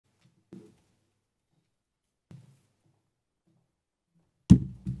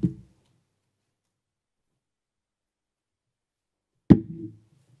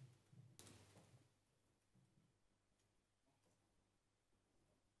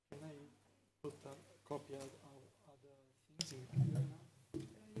copy other things in here now?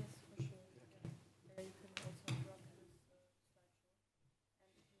 Yes, for sure. Okay. You can also drop this slideshow.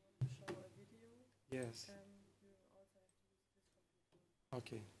 And if you want to show a video, Yes. you also have to use this computer.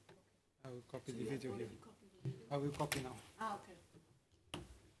 Okay. I will copy the video here. I will copy now. Ah, okay.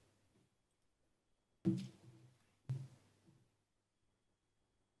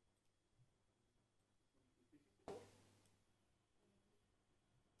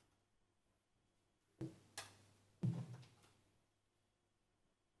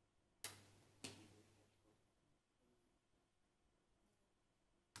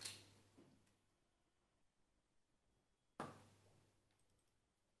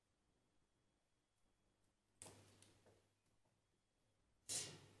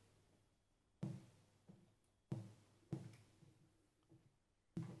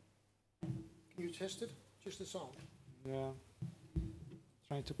 You tested just the sound? Yeah.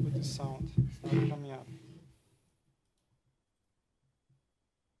 Trying to put the sound. It's not coming up.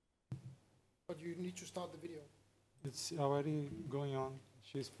 But you need to start the video. It's already going on.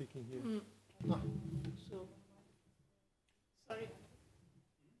 She's speaking here. Ah. So, sorry.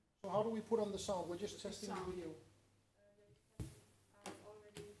 So how do we put on the sound? We're just testing the video.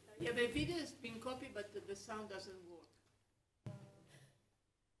 Yeah, the video has been copied, but the sound doesn't work.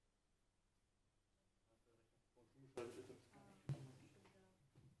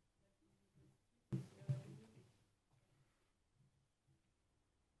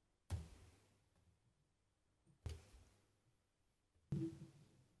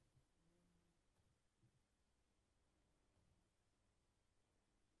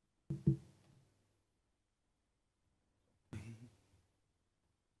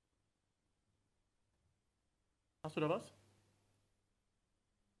 Hast du da was?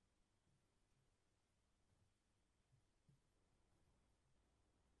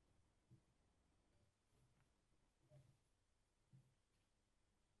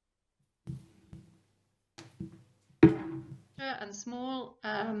 And small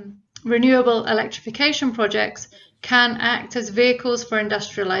renewable electrification projects can act as vehicles for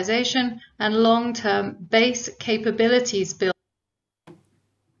industrialization and long-term base capabilities building.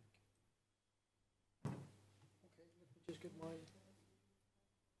 Just get my...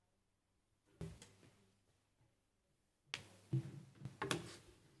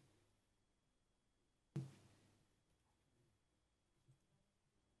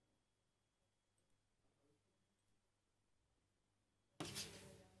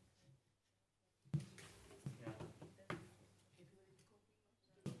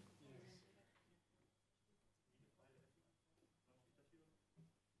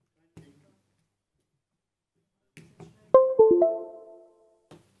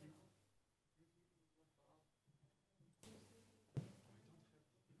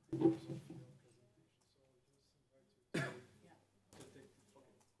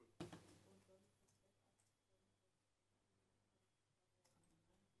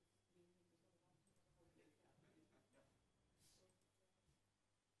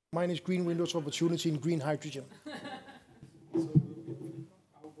 Mine is green windows of opportunity in green hydrogen. So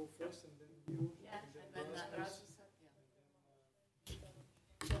I'll go first and then you. Yeah, and then Rasmus.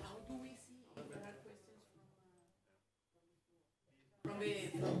 So how do we see if there are questions from the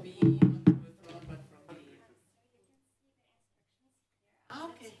floor, but from the... Ah,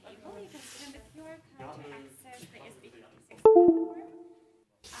 okay. You can see on the QR code to access the SB56 platform.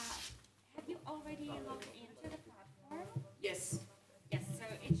 Have you already logged into the platform? Yes, Yes, so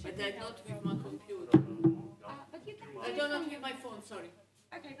it should but be I'm not available. with my computer. But you can I don't know with my phone, sorry.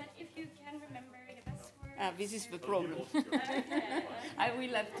 Okay, but if you can remember the password. This is the problem. Okay. I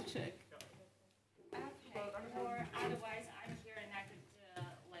will have to check. Okay, or otherwise I'm here and I could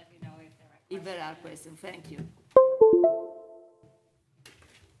let you know if there are questions. If there are questions, thank you.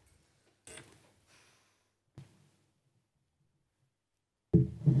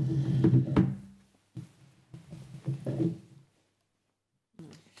 No,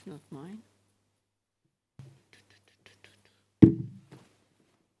 it's not mine.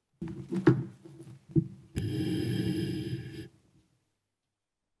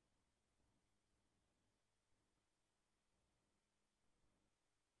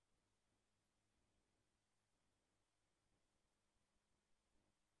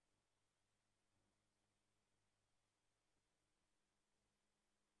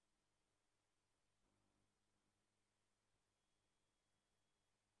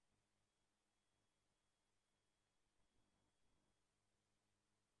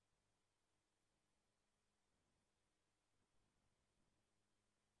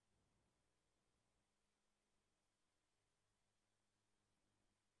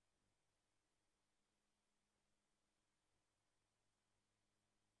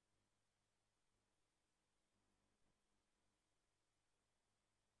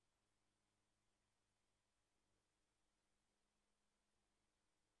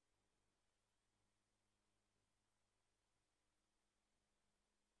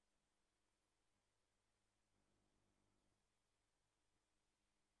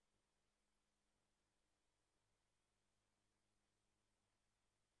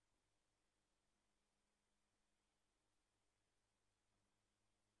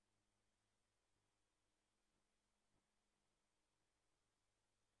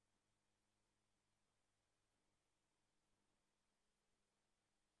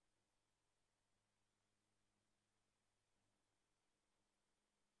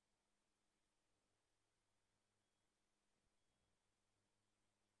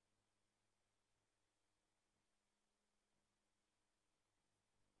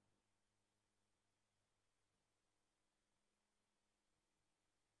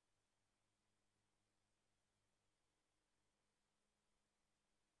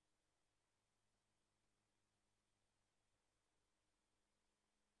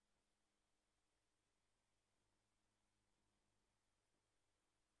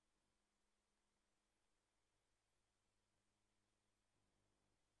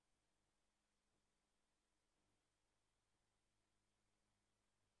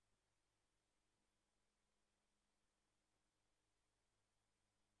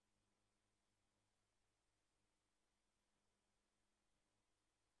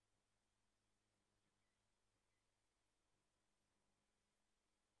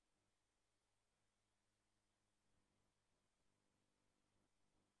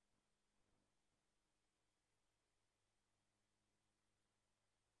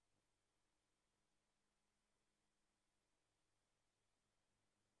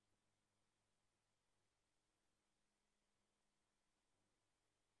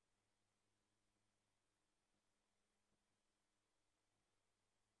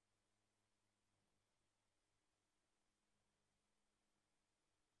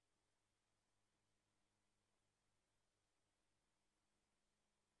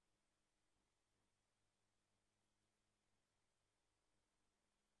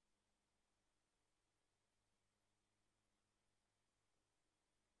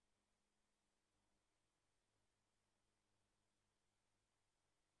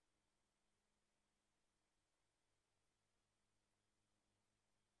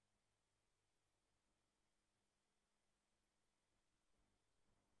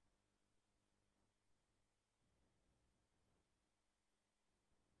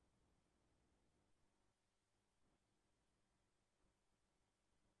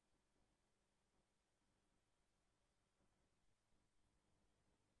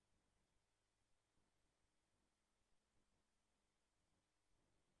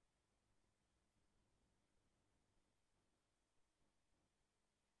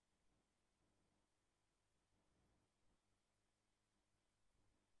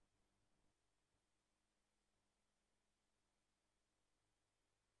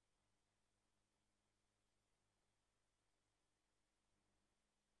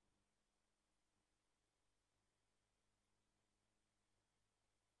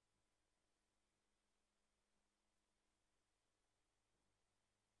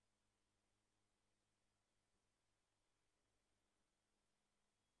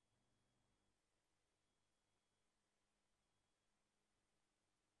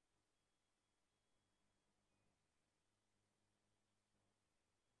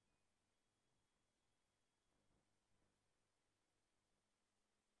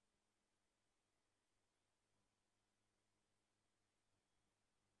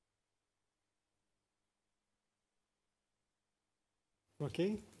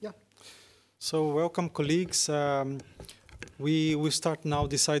 Okay? Yeah. So welcome, colleagues. We will start now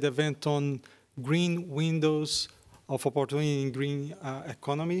the side event on green windows of opportunity in green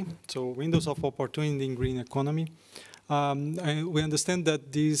economy. So windows of opportunity in green economy. And we understand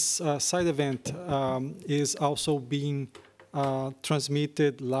that this side event is also being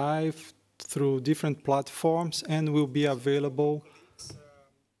transmitted live through different platforms and will be available.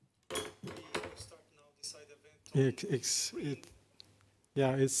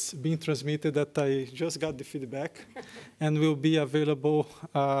 Yeah, it's being transmitted that I just got the feedback and will be available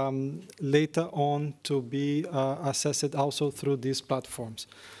later on to be accessed also through these platforms.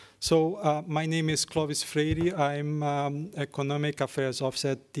 So my name is Clovis Freire. I'm Economic Affairs Officer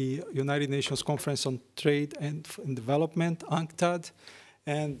at the United Nations Conference on Trade and Development, UNCTAD.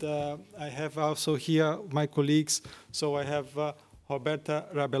 And I have also here my colleagues. So I have Roberta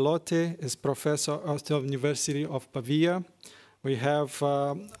Rabellotti, is professor at the University of Pavia. We have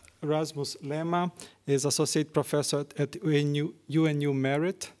Rasmus Lema, is associate professor at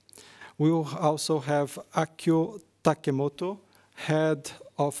UNU-MERIT. We will also have Akio Takemoto, head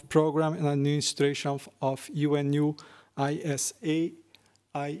of program and administration of UNU-IAS.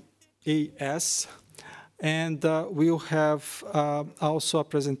 And we'll have also a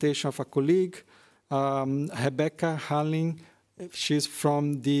presentation of a colleague, Rebecca Hanlin. She's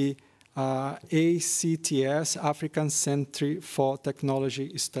from the ACTS, African Center for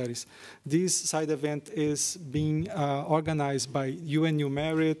Technology Studies. This side event is being organized by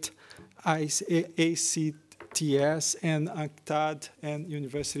UNU-MERIT, ACTS, and UNCTAD, and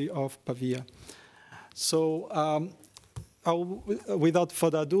University of Pavia. So without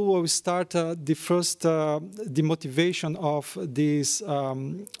further ado, we'll start the motivation of this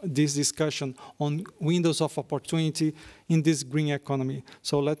discussion on windows of opportunity in this green economy.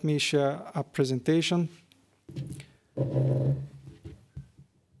 So let me share a presentation.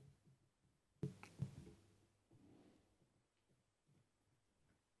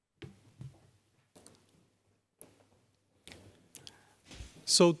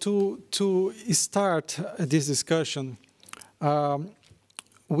 So to start this discussion,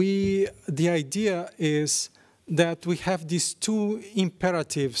 the idea is that we have these two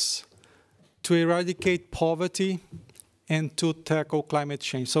imperatives to eradicate poverty and to tackle climate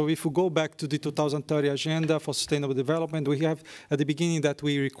change. So if we go back to the 2030 Agenda for Sustainable Development, we have at the beginning that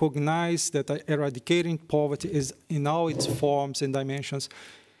we recognize that eradicating poverty is in all its forms and dimensions,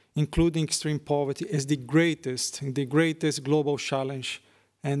 including extreme poverty, is the greatest global challenge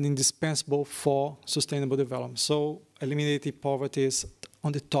and indispensable for sustainable development. So eliminating poverty is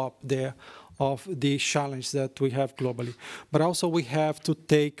on the top there of the challenge that we have globally. But also we have to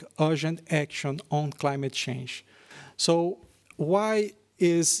take urgent action on climate change. So why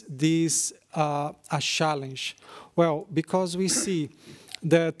is this a challenge? Well, because we see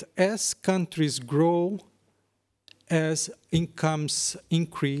that as countries grow, as incomes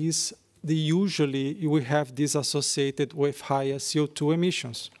increase, usually we have this associated with higher CO2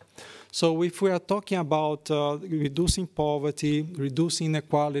 emissions. So if we are talking about reducing poverty, reducing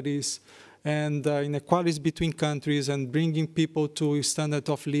inequalities, and inequalities between countries, and bringing people to a standard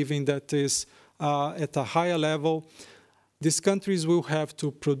of living that is at a higher level, these countries will have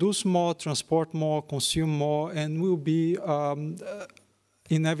to produce more, transport more, consume more, and will be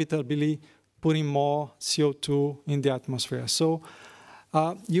inevitably putting more CO2 in the atmosphere. So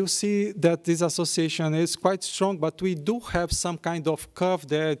you see that this association is quite strong, but we do have some kind of curve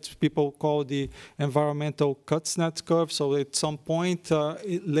there. People call the environmental Kuznets curve. So at some point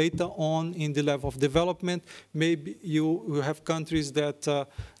later on in the level of development, maybe you have countries that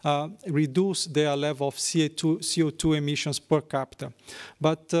reduce their level of CO2 emissions per capita.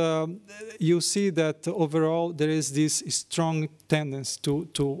 But you see that overall there is this strong tendency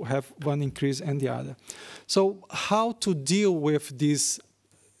to have one increase and the other. So how to deal with this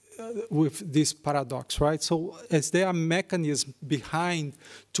paradox, right? So as there are mechanisms behind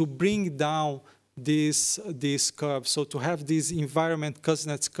to bring down this curve, so to have this environment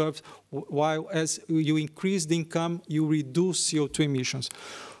Kuznets curves, while as you increase the income, you reduce CO2 emissions.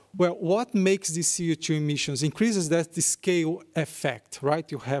 Well, what makes the CO2 emissions increases? That's the scale effect, right?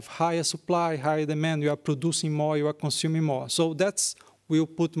 You have higher supply, higher demand, you are producing more, you are consuming more. So that's will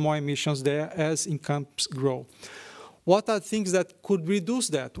put more emissions there as incomes grow. What are things that could reduce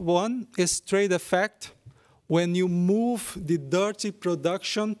that? One is trade effect. When you move the dirty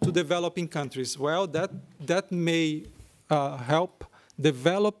production to developing countries, well, that may help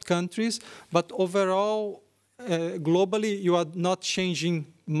developed countries, but overall, globally, you are not changing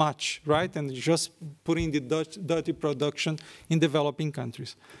much, right? And just putting the dirty production in developing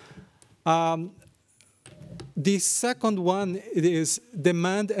countries. The second one is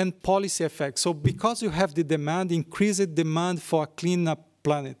demand and policy effects. So because you have the demand, increased demand for a cleaner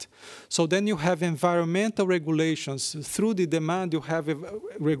planet. So then you have environmental regulations. Through the demand, you have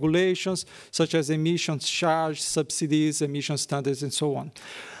regulations such as emissions charge, subsidies, emission standards, and so on.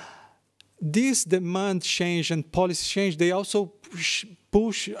 This demand change and policy change, they also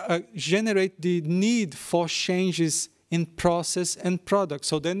generate the need for changes in process and product.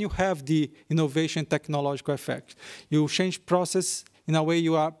 So then you have the innovation technological effect. You change process in a way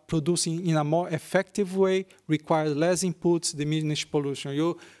you are producing in a more effective way, require less inputs, diminish pollution.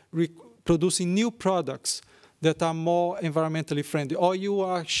 You're producing new products that are more environmentally friendly, or you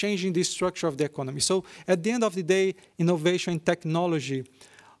are changing the structure of the economy. So at the end of the day, innovation and technology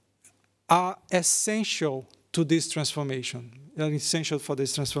are essential to this transformation, are essential for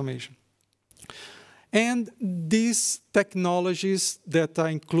this transformation. And these technologies that are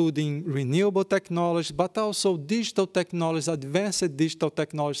including renewable technologies, but also digital technologies, advanced digital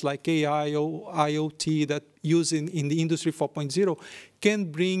technologies like AI or IoT that use in the Industry 4.0 can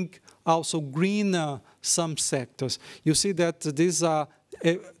bring also greener some sectors. You see that these are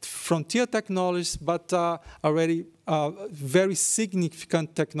frontier technologies, but already very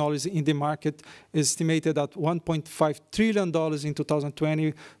significant technologies in the market, estimated at $1.5 trillion in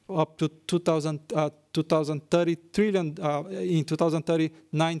 2020, up to 2030 trillion, in 2030,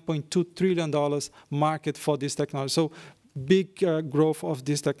 $9.2 trillion market for this technology. So big growth of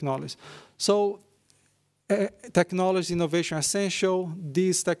these technologies. So technology innovation essential.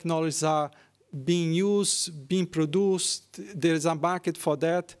 These technologies are being used, being produced. There is a market for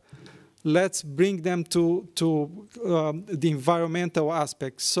that. Let's bring them to the environmental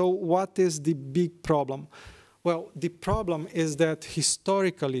aspects. So what is the big problem? Well, the problem is that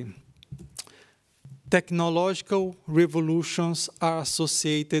historically, technological revolutions are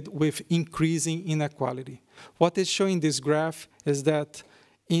associated with increasing inequality. What is showing this graph is that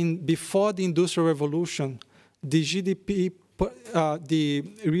before the Industrial Revolution, the GDP, the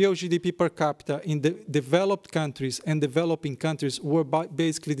real GDP per capita in the developed countries and developing countries were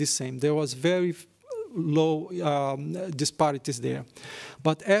basically the same. There was very low disparities there.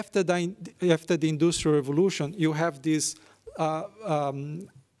 But after the Industrial Revolution, you have this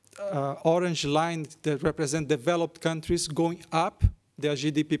orange line that represent developed countries going up their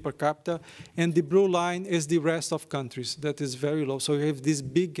GDP per capita, and the blue line is the rest of countries that is very low. So you have this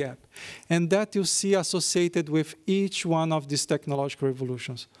big gap. And that you see associated with each one of these technological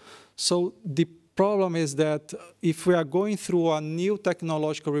revolutions. So the problem is that if we are going through a new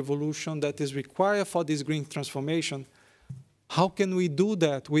technological revolution that is required for this green transformation, how can we do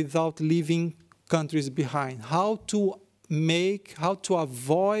that without leaving countries behind? How to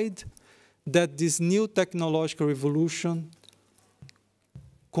avoid that this new technological revolution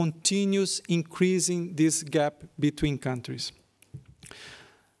continues increasing this gap between countries.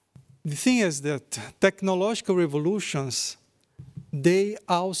 The thing is that technological revolutions, they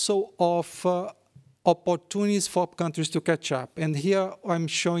also offer opportunities for countries to catch up. And here I'm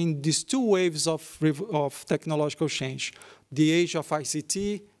showing these two waves of technological change, the age of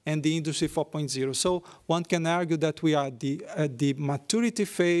ICT and the Industry 4.0. So one can argue that we are at the maturity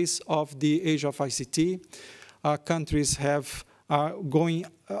phase of the age of ICT. Countries are going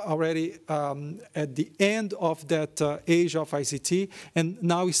already at the end of that age of ICT, and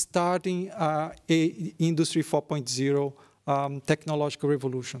now starting a Industry 4.0 technological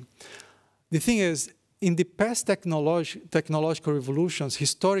revolution. The thing is, in the past technological revolutions,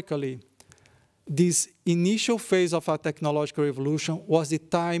 historically, this initial phase of a technological revolution was the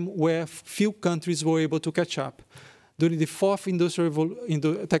time where few countries were able to catch up. During the fourth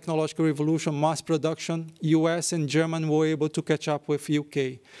technological revolution, mass production, US and Germany were able to catch up with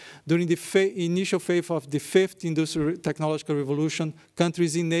UK. During the initial phase of the fifth technological revolution,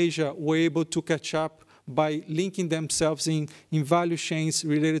 countries in Asia were able to catch up by linking themselves in value chains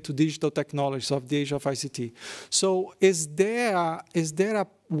related to digital technologies of the age of ICT. So is there a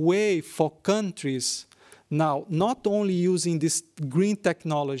way for countries now, not only using these green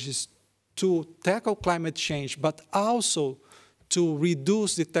technologies to tackle climate change, but also to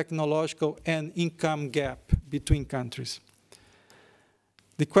reduce the technological and income gap between countries?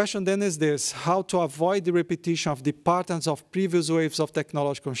 The question then is this: how to avoid the repetition of the patterns of previous waves of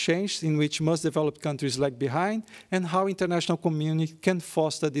technological change in which most developed countries lag behind, and how international community can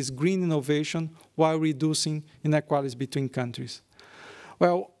foster this green innovation while reducing inequalities between countries?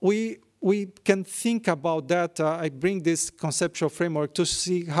 Well, we can think about that. I bring this conceptual framework to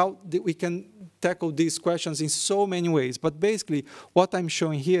see how we can tackle these questions in so many ways. But basically, what I'm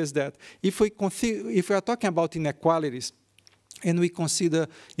showing here is that if we are talking about inequalities, and we consider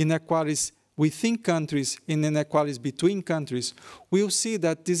inequalities within countries, in inequalities between countries, we'll see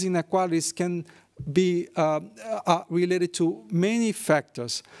that these inequalities can be related to many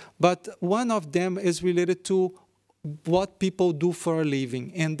factors. But one of them is related to what people do for a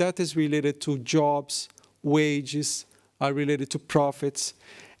living, and that is related to jobs, wages, are related to profits,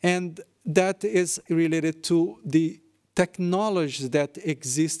 and that is related to the technologies that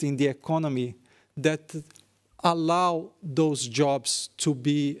exist in the economy that allow those jobs to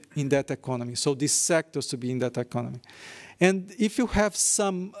be in that economy, so these sectors to be in that economy. And if you have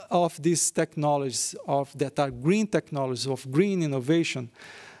some of these technologies that are green technologies, of green innovation,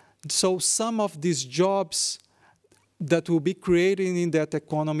 so some of these jobs that will be created in that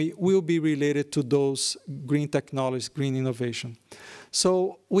economy will be related to those green technologies, green innovation.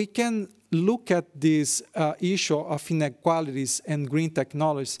 So we can look at this issue of inequalities and green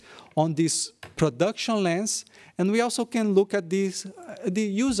technologies on this production lens, and we also can look at this, the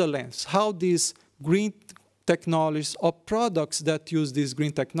user lens, how these green technologies or products that use these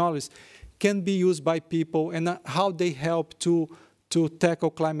green technologies can be used by people and how they help to tackle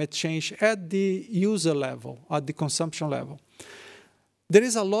climate change at the user level, at the consumption level. There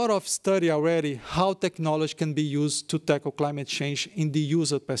is a lot of study already how technology can be used to tackle climate change in the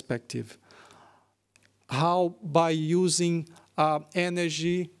user perspective. How by using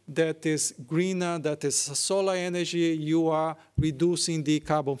energy that is greener, that is solar energy, you are reducing the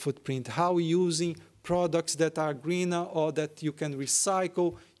carbon footprint. How using products that are greener or that you can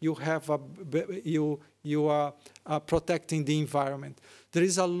recycle, you are protecting the environment. There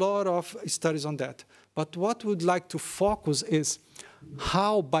is a lot of studies on that. But what we'd like to focus is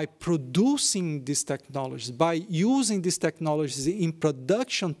how by producing these technologies, by using these technologies in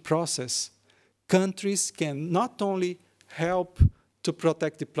production process, countries can not only help to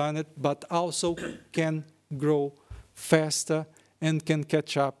protect the planet, but also can grow faster and can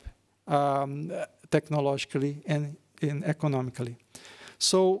catch up technologically and economically.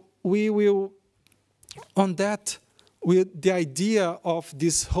 So we will, on that, the idea of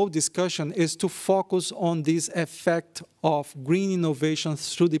this whole discussion is to focus on this effect of green innovation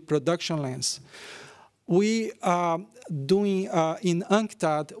through the production lens. We are doing, in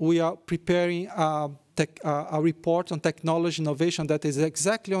UNCTAD, we are preparing a report on technology innovation that is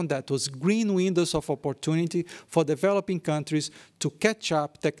exactly on that, those green windows of opportunity for developing countries to catch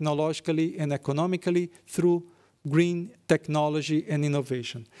up technologically and economically through green technology and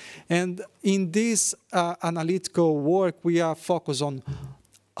innovation. And in this analytical work, we are focused on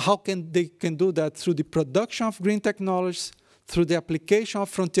how they can do that through the production of green technologies, through the application of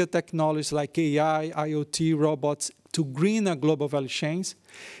frontier technologies like AI, IoT, robots to greener global value chains,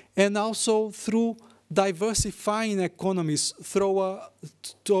 and also through diversifying economies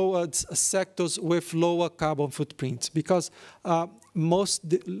towards sectors with lower carbon footprints, because most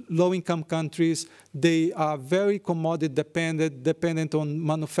low-income countries, they are very commodity dependent on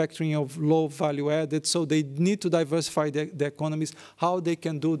manufacturing of low value added, so they need to diversify the economies, how they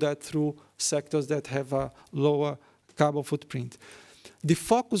can do that through sectors that have a lower carbon footprint. The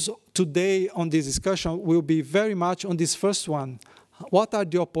focus today on this discussion will be very much on this first one. What are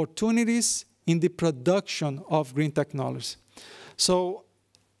the opportunities in the production of green technologies? So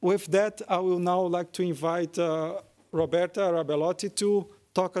with that, I will now like to invite Roberta Rabellotti to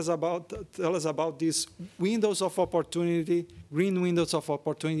tell us about these windows of opportunity, green windows of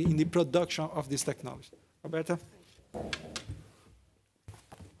opportunity in the production of this technology. Roberta?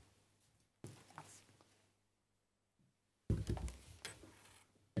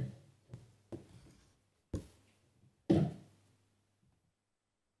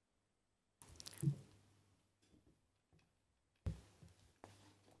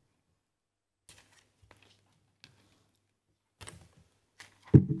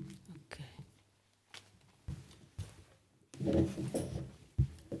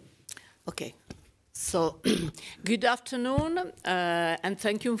 Okay, so good afternoon, and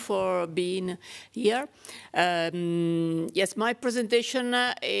thank you for being here. Yes, my presentation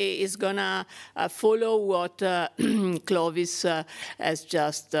is gonna follow what Clovis has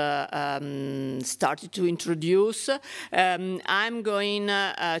just started to introduce. I'm going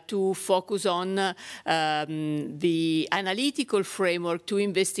to focus on the analytical framework to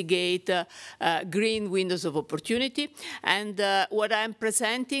investigate green windows of opportunity. And what I'm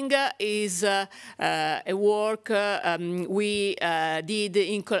presenting is a work I did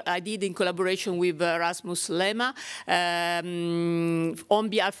in collaboration with Rasmus, Lema, on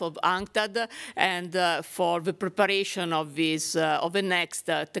behalf of UNCTAD, and for the preparation of this of the next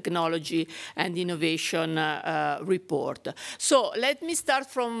technology and innovation report. So let me start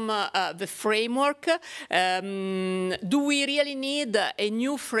from the framework. Do we really need a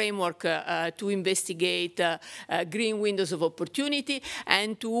new framework to investigate green windows of opportunity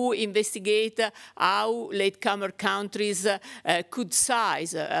and to investigate how latecomer countries could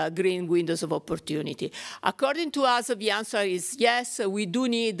size green windows of opportunity? According to us, the answer is yes, we do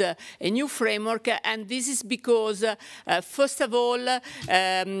need a new framework, and this is because, first of all,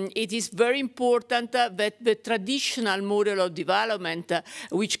 it is very important that the traditional model of development,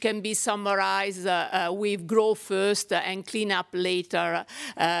 which can be summarized with grow first and clean up later,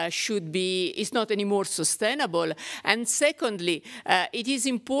 is not anymore sustainable. And secondly, it is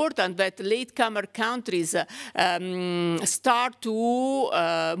important that latecomer countries start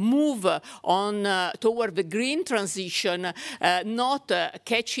to move on toward the green transition, not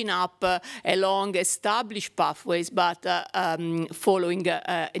catching up along established pathways, but following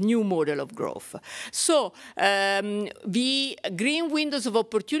a new model of growth. So the Green Windows of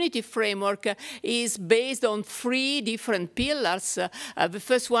Opportunity framework is based on 3 different pillars. The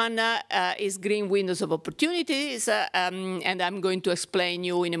first one is Green Windows of Opportunities, and I'm going to explain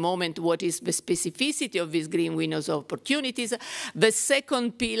you in a moment what is the specificity of these Green Windows of Opportunities. The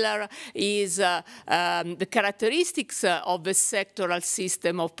second pillar is the characteristics of the sectoral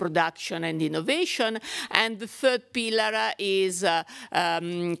system of production and innovation, and the third pillar is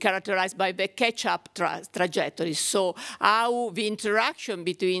characterized by the catch-up trajectory. So how the interaction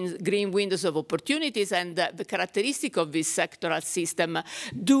between green windows of opportunities and the characteristic of this sectoral system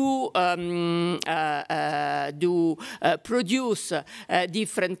do produce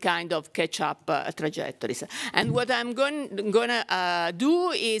different kind of catch-up trajectories. And what I'm gonna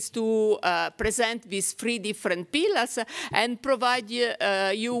do is to present these 3 different pillars and provide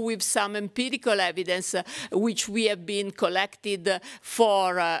you with some empirical evidence which we have been collected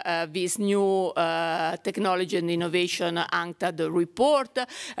for this new technology and innovation UNCTAD report,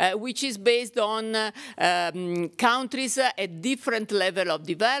 which is based on countries at different level of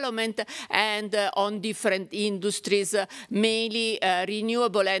development and on different industries, mainly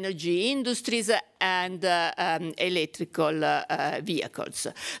renewable energy industries and electrical vehicles.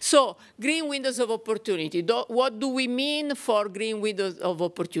 So, green windows of opportunity. What do we mean for green windows of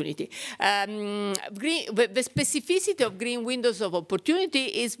opportunity? The specificity of green windows of opportunity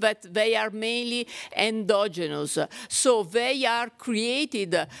is that they are mainly endogenous. So they are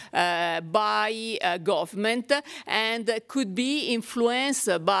created by government and could be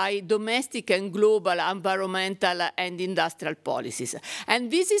influenced by domestic and global environmental and industrial policies.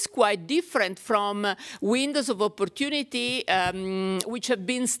 And this is quite different from windows of opportunity which have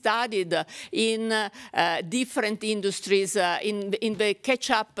been studied in different industries, in the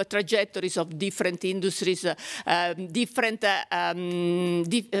catch-up trajectories of different industries,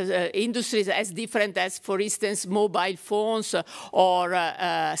 industries as different as, for instance, mobile phones or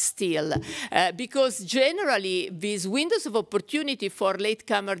steel. Because generally, these windows of opportunity for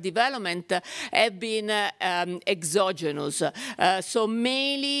latecomer development have been exogenous, so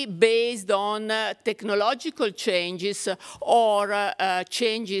mainly based on technological changes or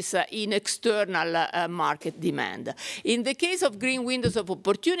changes in external market demand. In the case of green windows of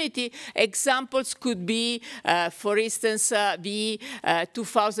opportunity, examples could be, for instance, the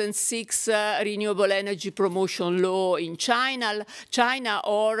 2006 renewable energy promotion law in China,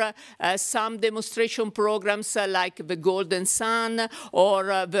 or some demonstration programs like the Golden Sun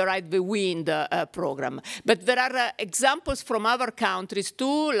or the Ride the Wind program. But there are examples from other countries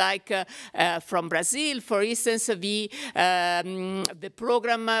too, like from Brazil, for instance, the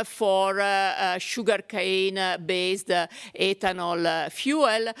program for sugarcane-based ethanol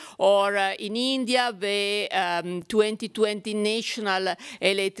fuel, or in India, the 2020 National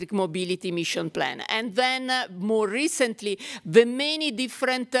Electric Mobility Mission Plan. And then more recently, the many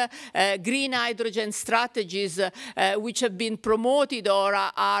different green hydrogen strategies which have been promoted or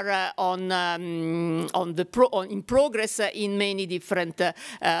are in progress in many different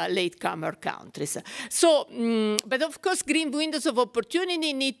latecomer countries. So, but of course, green windows of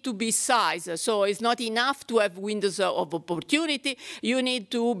opportunity need to be sized. So it's not enough to have windows of opportunity. You need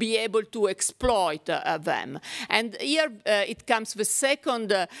to be able to exploit them. And here it comes the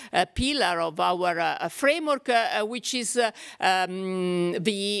second pillar of our framework, which is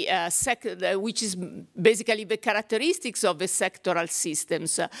which is basically the characteristics of the sectoral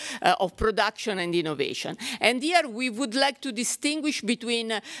systems of production and innovation. And here we would like to distinguish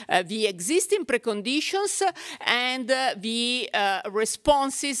between the existing existing preconditions and the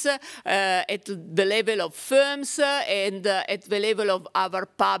responses at the level of firms and at the level of other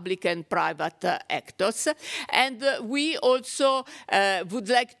public and private actors. And we also would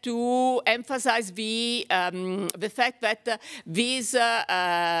like to emphasize the fact that these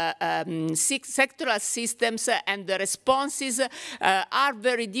sectoral systems and the responses are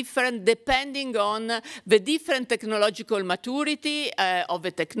very different depending on the different technological maturity of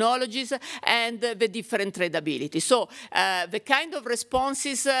the technologies and the different tradability. So the kind of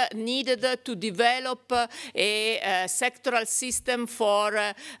responses needed to develop a sectoral system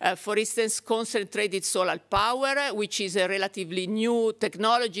for instance, concentrated solar power, which is a relatively new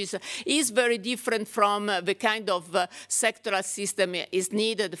technology, is very different from the kind of sectoral system is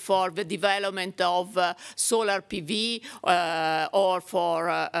needed for the development of solar PV or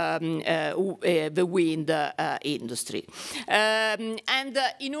for the wind industry. And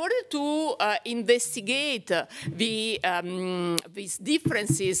in order to investigate these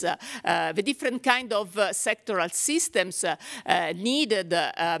differences, the different kind of sectoral systems needed,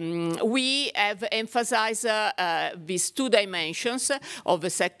 we have emphasized these two dimensions of the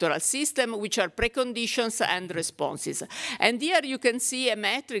sectoral system, which are preconditions and responses. And here you can see a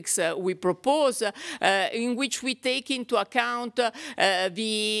matrix we propose in which we take into account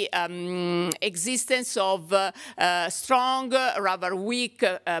the existence of strong, rather weak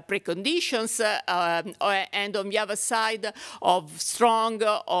preconditions, and on the other side of strong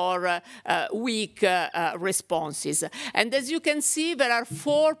or weak responses. And as you can see, there are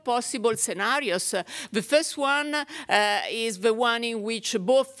four possible scenarios. The first one is the one in which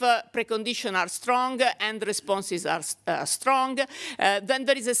both preconditions are strong and responses are strong. Then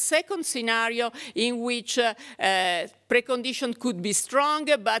there is a second scenario in which precondition could be strong,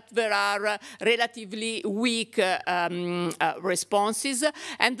 but there are relatively weak responses.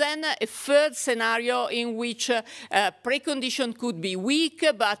 And then a third scenario in which precondition could be weak,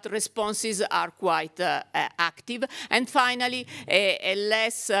 but responses are quite active. And finally, a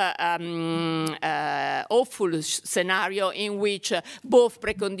less awful scenario in which both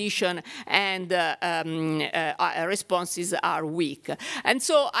precondition and responses are weak. And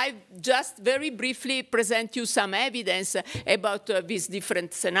so I just very briefly present you some evidence about these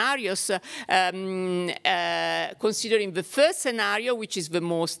different scenarios, considering the first scenario, which is the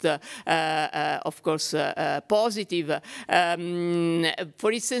most, of course, positive.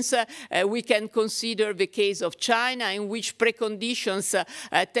 For instance, we can consider the case of China, in which preconditions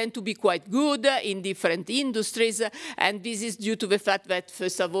tend to be quite good in different industries, and this is due to the fact that,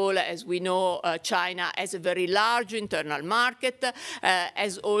 first of all, as we know, China has a very large internal market,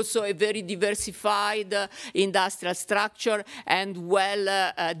 has also a very diversified industrial structure and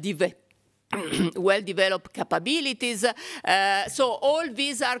well-developed capabilities. So all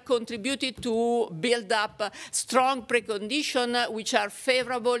these are contributed to build up strong preconditions which are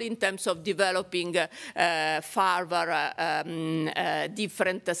favorable in terms of developing further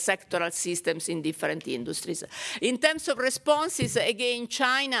different sectoral systems in different industries. In terms of responses, again,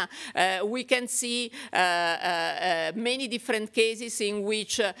 China, we can see many different cases in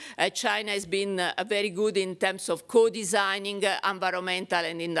which China has been very good in terms of co-designing environmental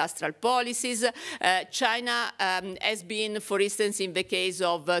and industrial policies. China has been, for instance, in the case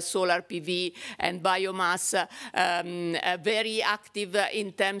of solar PV and biomass, very active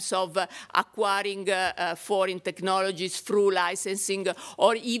in terms of acquiring foreign technologies through licensing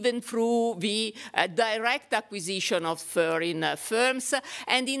or even through the direct acquisition of foreign firms.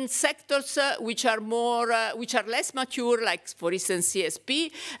 And in sectors which are less mature, like, for instance,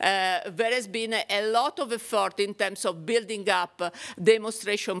 CSP, there has been a lot of effort in terms of building up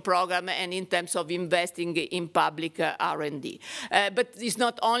demonstration program and in terms of investing in public R&D. But it's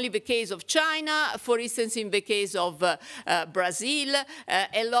not only the case of China. For instance, in the case of Brazil,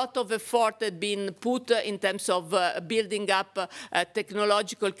 a lot of effort had been put in terms of building up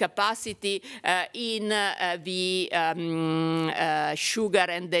technological capacity in the sugar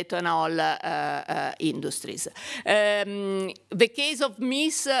and ethanol industries. The case of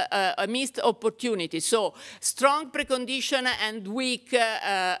missed opportunity, so strong precondition and weak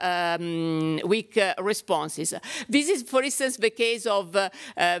responses. This is, for instance, the case of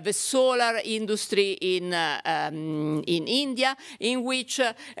the solar industry in India, in which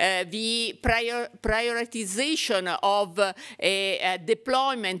the prioritization of a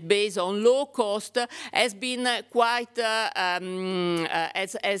deployment based on low cost has been quite,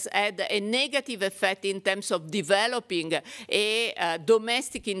 has had a negative effect in terms of developing a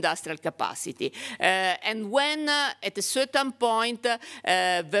domestic industrial capacity. And when at a certain point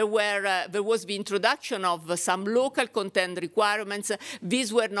there were where there was the introduction of some local content requirements,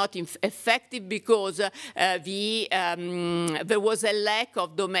 these were not effective because there was a lack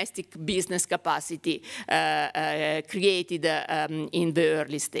of domestic business capacity created in the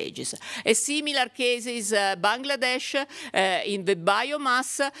early stages. A similar case is Bangladesh in the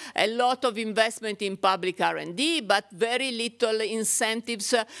biomass, a lot of investment in public R&D, but very little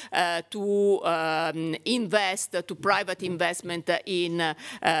incentives to invest, to private investment in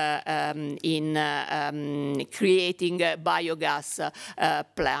creating biogas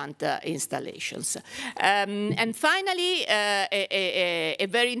plant installations. And finally, a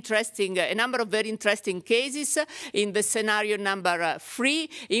number of very interesting cases in the scenario number 3,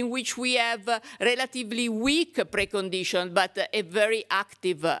 in which we have relatively weak precondition, but a very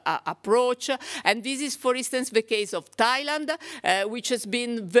active approach. And this is, for instance, the case of Thailand, which has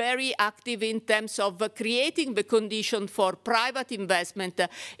been very active in terms of creating the condition for private investment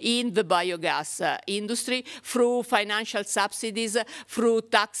in the biogas industry through financial subsidies, through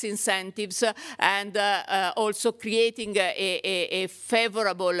tax incentives, and also creating a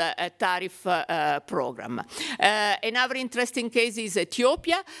favorable tariff program. Another interesting case is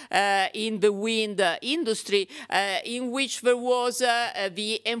Ethiopia in the wind industry, in which there was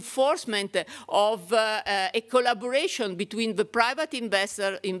the enforcement of a collaboration between the private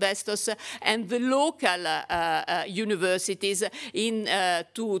investors and the local universities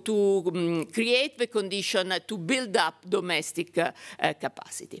to create the condition to build up domestic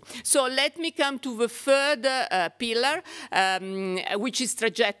capacity. So let me come to the third pillar, which is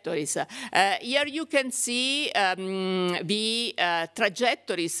trajectories. Here you can see the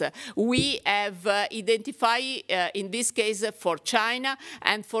trajectories we have identified, in this case for China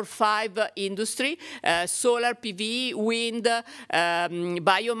and for 5 industry: solar PV, wind,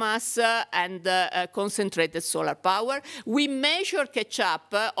 biomass, and concentrated solar power. We measure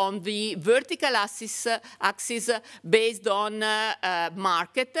catch-up on the vertical axis based on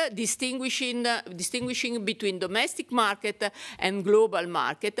market, distinguishing between domestic market and global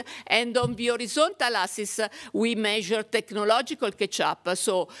market. And on the horizontal axis, we measure technological catch-up,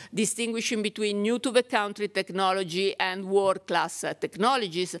 so distinguishing between new-to-the-country technology and world-class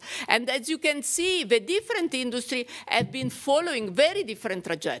technologies. And as you can see, the different industries have been following very different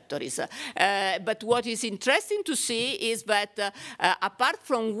trajectories. But what is interesting to see is that apart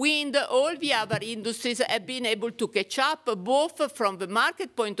from wind, all the other industries have been able to catch up, both from the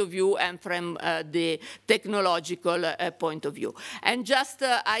market point of view and from the technological point of view. And just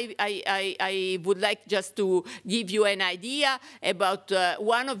I would like just to give you an idea about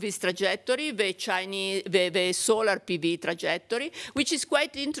one of these trajectories, the solar PV trajectory, which is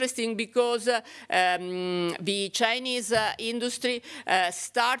quite interesting because the Chinese industry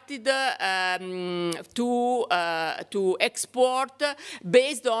started to export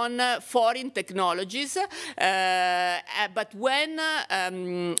based on foreign technologies, but when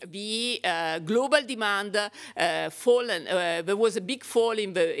the global demand there was a big fall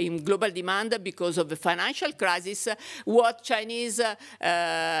in global demand because of the financial crisis. What Chinese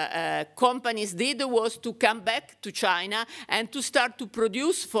companies did was to come back to China and to start to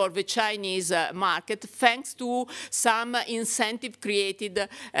produce for the Chinese market, thanks to some incentive created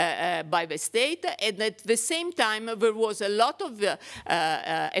by the state. And at the same time, there was a lot of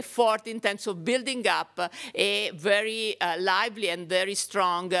effort in terms of building up a very lively and very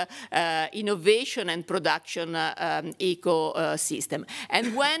strong innovation and production ecosystem.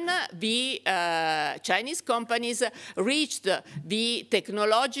 And when the Chinese companies reached the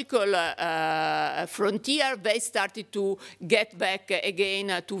technological frontier, they started to get back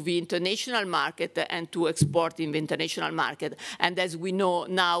again to the international market and to export in the international market. And as we know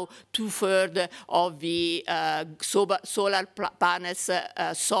now, 2/3 of the solar panels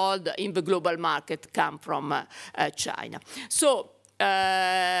sold in the global market come from China. So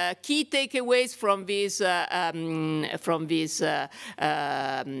key takeaways from this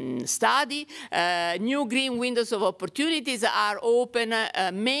study: new green windows of opportunities are open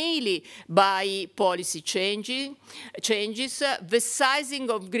mainly by policy changes. The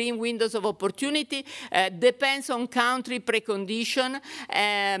sizing of green windows of opportunity depends on country precondition,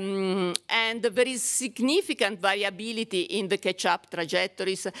 and there is significant variability in the catch-up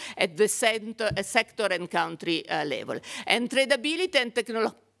trajectories at the sector and country level. And tradability and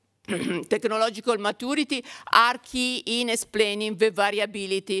technological maturity are key in explaining the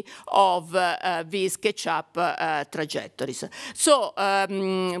variability of these catch-up trajectories. So,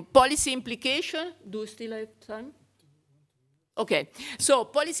 policy implication, do you still have time? Okay, so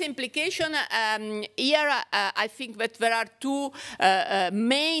policy implication, here I think that there are 2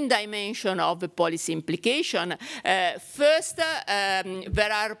 main dimensions of the policy implication. First,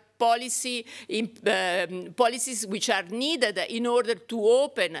 there are policies which are needed in order to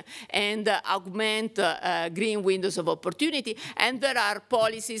open and augment green windows of opportunity, and there are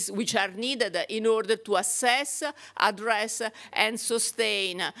policies which are needed in order to assess, address, and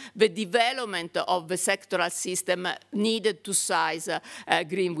sustain the development of the sectoral system needed to size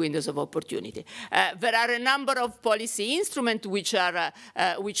green windows of opportunity. There are a number of policy instruments which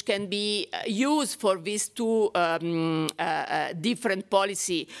can be used for these two different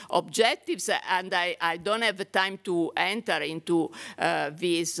policy objectives, and I don't have the time to enter into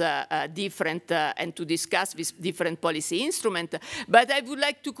these different and to discuss these different policy instruments, but I would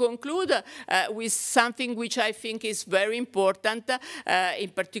like to conclude with something which I think is very important, in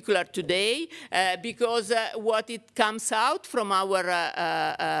particular today, because what it comes out from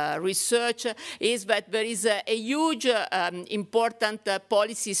our research is that there is a huge important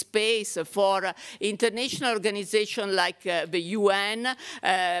policy space for international organizations like the UN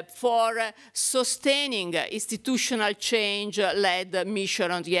for sustaining institutional change-led,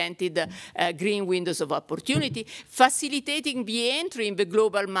 mission-oriented green windows of opportunity, facilitating the entry in the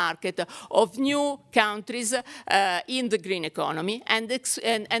global market of new countries in the green economy, and this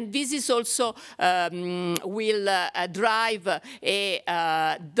is also will drive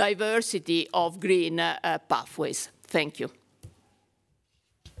a diversity of green pathways. Thank you.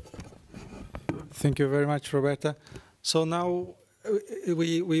 Thank you very much, Roberta. So now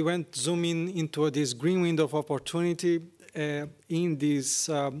we went zooming into this green window of opportunity in this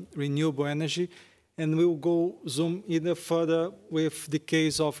renewable energy, and we'll go zoom even further with the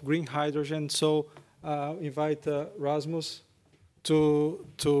case of green hydrogen. So invite Rasmus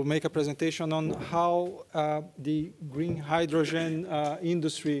to make a presentation on how the green hydrogen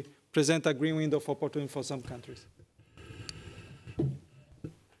industry presents a green window of opportunity for some countries.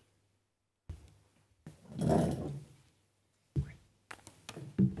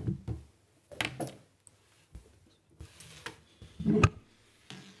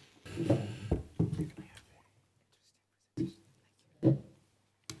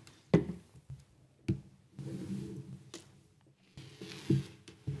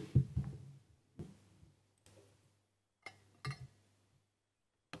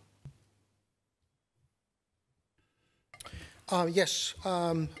 Yes,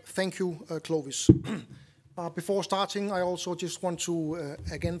 thank you, Clovis. Before starting, I also just want to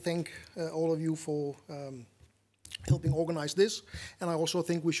again thank all of you for helping organize this. And I also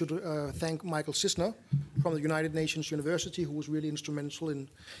think we should thank Michael Sisner from the United Nations University, who was really instrumental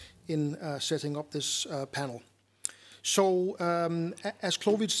in setting up this panel. So, as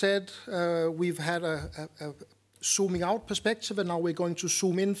Clovis said, we've had a zooming out perspective, and now we're going to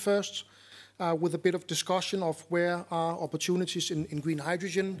zoom in first with a bit of discussion of where are opportunities in green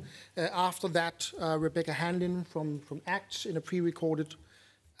hydrogen. After that, Rebecca Hanlin from ACTS in a pre-recorded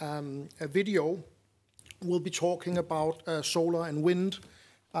video will be talking about solar and wind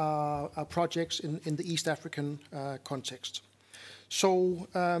projects in the East African context. So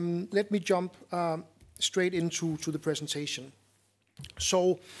let me jump straight into the presentation.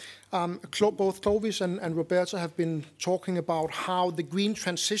 So both Clovis and Roberta have been talking about how the green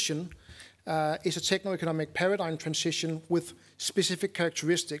transition is a techno-economic paradigm transition with specific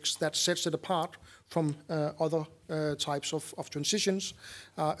characteristics that sets it apart from other types of transitions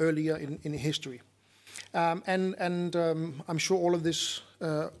earlier in history. I'm sure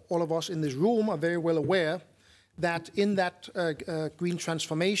all of us in this room are very well aware that in that green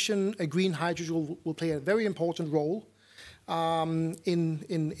transformation, green hydrogen will play a very important role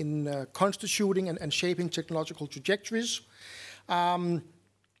in constituting and shaping technological trajectories,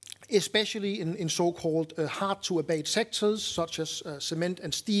 especially in so-called hard-to-abate sectors such as cement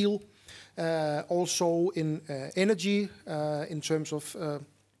and steel, also in energy in terms of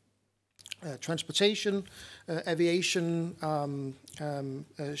transportation, aviation,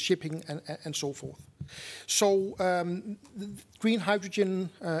 shipping, and so forth. So green hydrogen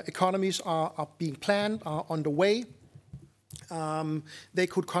economies are being planned, are underway. They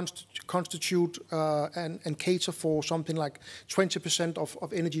could constitute and cater for something like 20%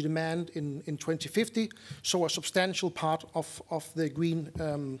 of energy demand in 2050, so a substantial part of the green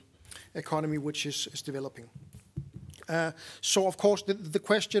economy which is developing. So, of course, the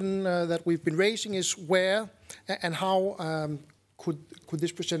question that we've been raising is where and how could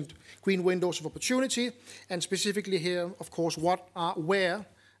this present green windows of opportunity, and specifically here, of course, where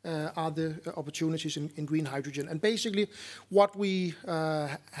are the opportunities in green hydrogen. And basically, what we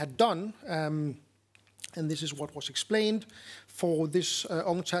had done, and this is what was explained for this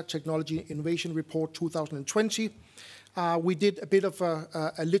UNCTAD Technology Innovation Report 2020, we did a bit of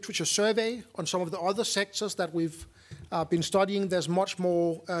a literature survey on some of the other sectors that we've been studying. There's much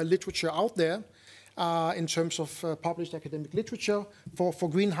more literature out there in terms of published academic literature. For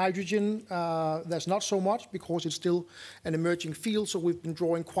green hydrogen, there's not so much because it's still an emerging field, so we've been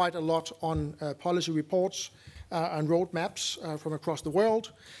drawing quite a lot on policy reports and roadmaps from across the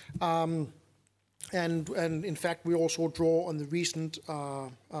world. And in fact, we also draw on the recent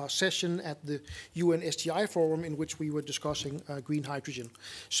session at the UN STI forum in which we were discussing green hydrogen.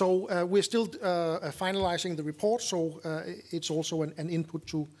 So we're still finalizing the report, so it's also an input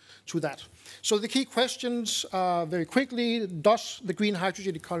to that. So the key questions, very quickly: does the green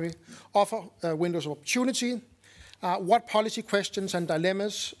hydrogen economy offer windows of opportunity? What policy questions and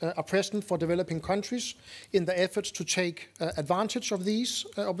dilemmas are present for developing countries in their efforts to take advantage of these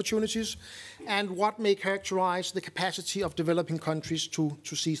opportunities? And what may characterize the capacity of developing countries to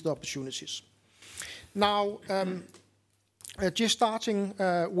seize the opportunities? Now, just starting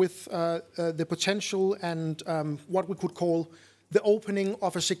with the potential and what we could call the opening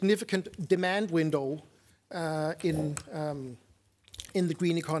of a significant demand window in the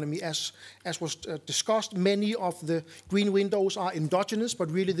green economy. As was discussed, many of the green windows are endogenous, but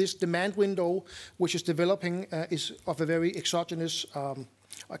really this demand window, which is developing, is of a very exogenous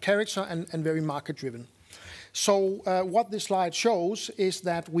character and very market-driven. So what this slide shows is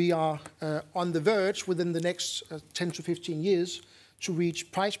that we are on the verge within the next 10 to 15 years to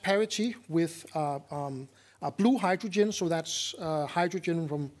reach price parity with blue hydrogen, so that's hydrogen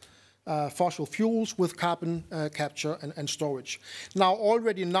from fossil fuels with carbon capture and storage. Now,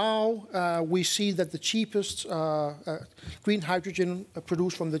 already now, we see that the cheapest green hydrogen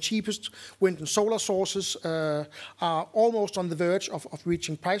produced from the cheapest wind and solar sources are almost on the verge of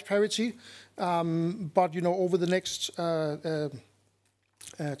reaching price parity. But, you know, over the next 10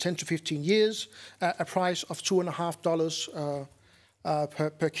 to 15 years, a price of $2.50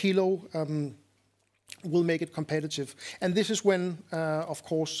 per kilo will make it competitive. And this is when, of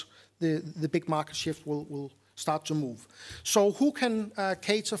course, the big market shift will start to move. So who can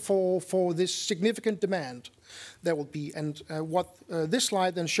cater for this significant demand there will be? And what this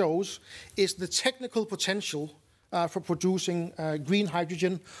slide then shows is the technical potential for producing green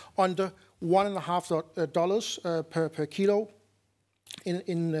hydrogen under $1.50 per kilo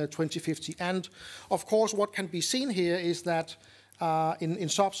in 2050. And of course, what can be seen here is that in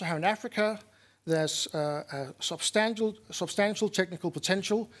sub-Saharan Africa, there's a substantial technical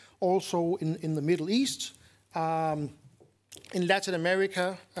potential also in the Middle East, in Latin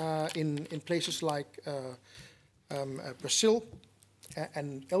America, in places like Brazil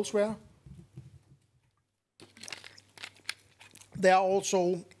and elsewhere. There are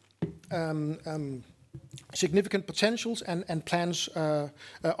also significant potentials and plans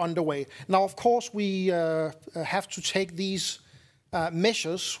underway. Now, of course, we have to take these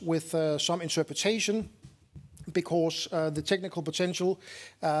measures with some interpretation, because the technical potential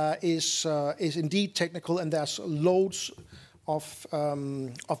is indeed technical, and there's loads of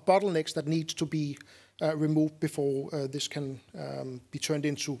bottlenecks that need to be removed before this can be turned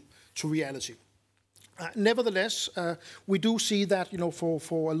into reality. Nevertheless, we do see that, you know,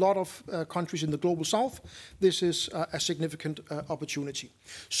 for a lot of countries in the global south, this is a significant opportunity.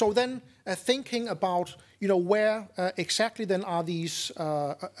 So then, thinking about, you know, where exactly then are these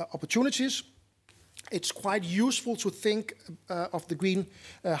opportunities, it's quite useful to think of the green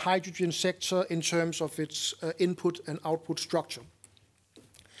hydrogen sector in terms of its input and output structure.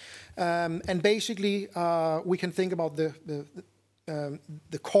 And basically, we can think about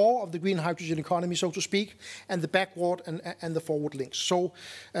the core of the green hydrogen economy, so to speak, and the backward and the forward links. So,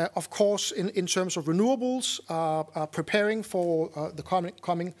 of course, in terms of renewables, preparing for the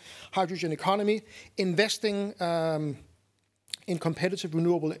coming hydrogen economy, investing in competitive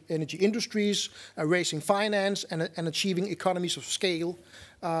renewable energy industries, raising finance, and achieving economies of scale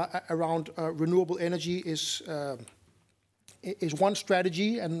around renewable energy is one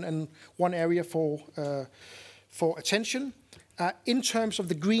strategy and one area for attention. In terms of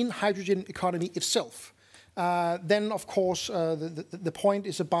the green hydrogen economy itself, then of course the point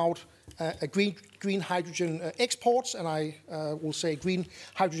is about green hydrogen exports, and I will say green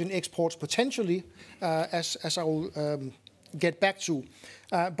hydrogen exports potentially, as I will get back to.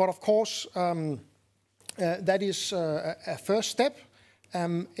 But of course, that is a first step.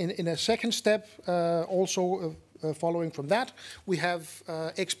 In a second step, also following from that, we have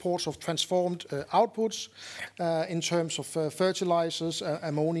exports of transformed outputs in terms of fertilizers,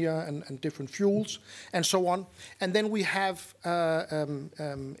 ammonia, and different fuels, and so on. And then we have,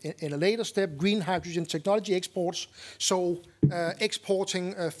 in a later step, green hydrogen technology exports, so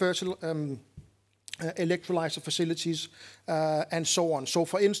exporting electrolyzer facilities, and so on. So,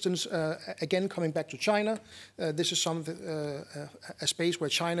 for instance, again, coming back to China, this is a space where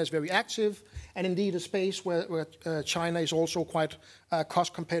China is very active, and indeed a space where China is also quite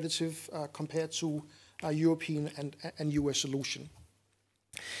cost competitive compared to European and US solution.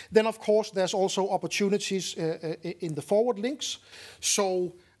 Then, of course, there's also opportunities in the forward links.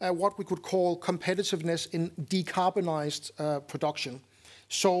 So, what we could call competitiveness in decarbonized production.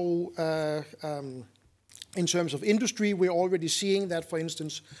 So, in terms of industry, we're already seeing that, for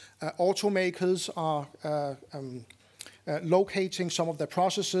instance, automakers are locating some of their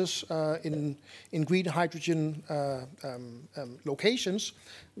processes in green hydrogen locations,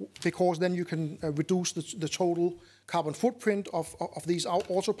 because then you can reduce the total carbon footprint of these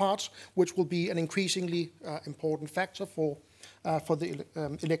auto parts, which will be an increasingly important factor for the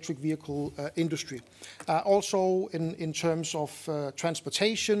electric vehicle industry. Also, in terms of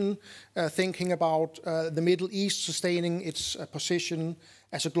transportation, thinking about the Middle East sustaining its position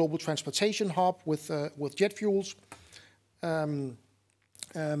as a global transportation hub with jet fuels, and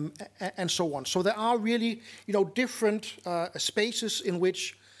so on. So there are really, different spaces in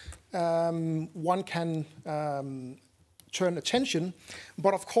which one can turn attention,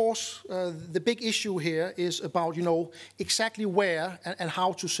 but of course the big issue here is about exactly where and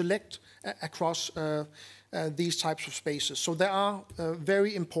how to select across these types of spaces. So there are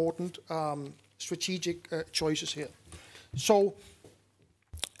very important strategic choices here. So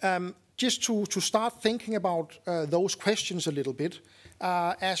just to start thinking about those questions a little bit,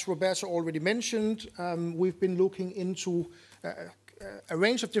 as Roberta already mentioned, we've been looking into a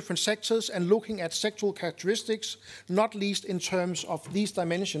range of different sectors and looking at sectoral characteristics, not least in terms of these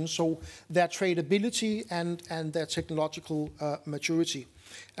dimensions, so their tradability and their technological maturity,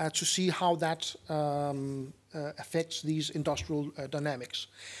 to see how that affects these industrial dynamics.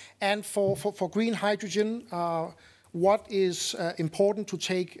 And for green hydrogen, what is important to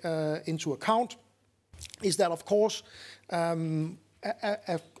take into account is that, of course, a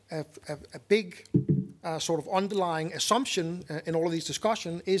big sort of underlying assumption in all of these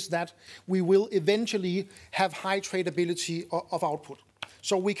discussions is that we will eventually have high tradability of output.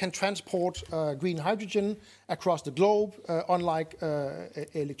 So we can transport green hydrogen across the globe, unlike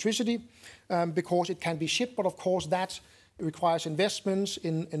electricity, because it can be shipped, but of course that requires investments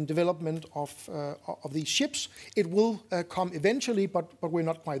in development of these ships. It will come eventually, but we're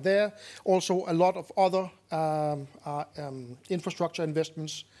not quite there. Also, a lot of other infrastructure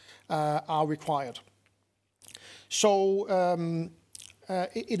investments are required. So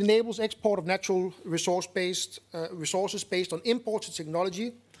it enables export of natural resources based on imported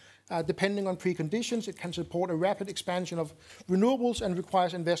technology. Depending on preconditions, it can support a rapid expansion of renewables and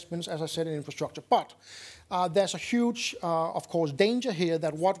requires investments, as I said, in infrastructure. But there's a huge, of course, danger here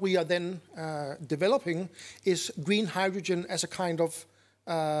that what we are then developing is green hydrogen as a kind of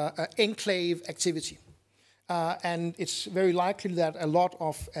enclave activity. And it's very likely that a lot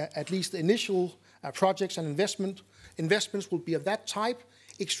of, at least the initial projects and investments will be of that type,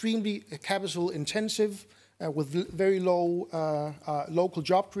 extremely capital intensive, with very low local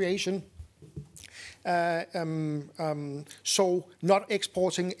job creation. So not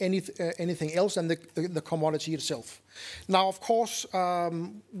exporting anything else than the commodity itself. Now, of course,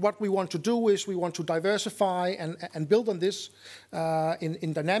 what we want to do is we want to diversify and build on this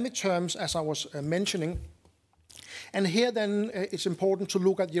in dynamic terms, as I was mentioning. And here then it's important to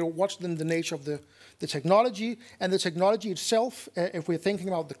look at what's then the nature of the technology, and the technology itself, if we're thinking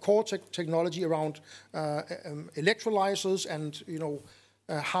about the core technology around electrolyzers and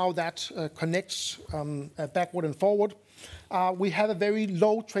how that connects backward and forward, we have a very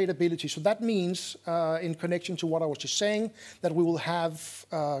low tradability. So that means, in connection to what I was just saying, that we will have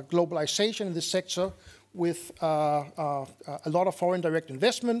globalization in this sector with a lot of foreign direct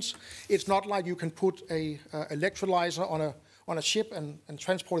investments. It's not like you can put a electrolyzer on a ship and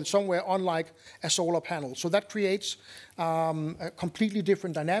transport it somewhere, unlike a solar panel. So that creates completely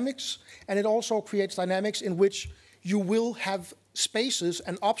different dynamics, and it also creates dynamics in which you will have spaces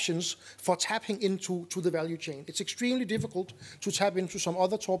and options for tapping into the value chain. It's extremely difficult to tap into some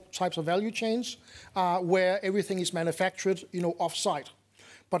other types of value chains where everything is manufactured, off-site.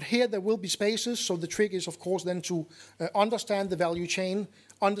 But here there will be spaces, so the trick is, of course, then to understand the value chain,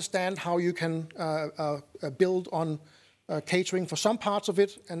 understand how you can build on catering for some parts of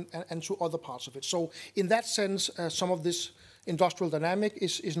it and to other parts of it. So in that sense, some of this industrial dynamic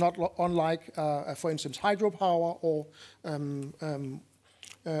is not unlike, for instance, hydropower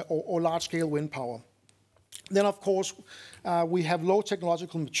or large-scale wind power. Then, of course, we have low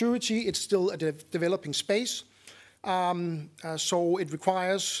technological maturity. It's still a developing space. So it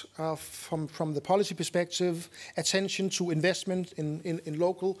requires, from the policy perspective, attention to investment in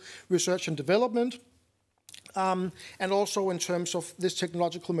local research and development. And also in terms of this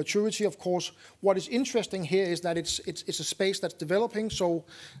technological maturity, of course, what is interesting here is that it's a space that's developing. So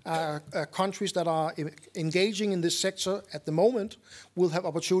countries that are engaging in this sector at the moment will have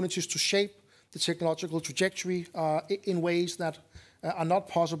opportunities to shape the technological trajectory in ways that are not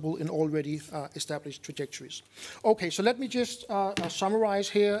possible in already established trajectories. Okay, so let me just summarize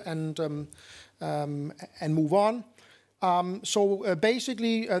here and move on.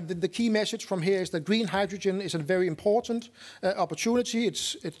 Basically, the key message from here is that green hydrogen is a very important opportunity.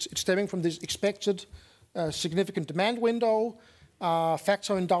 It's stemming from this expected significant demand window,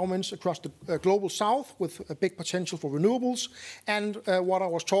 factor endowments across the global south with a big potential for renewables, and what I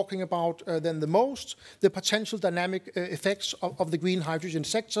was talking about then the most, the potential dynamic effects of the green hydrogen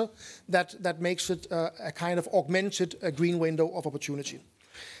sector that makes it a kind of augmented green window of opportunity.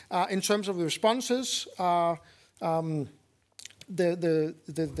 In terms of the responses, the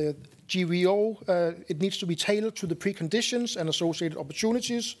GVO, it needs to be tailored to the preconditions and associated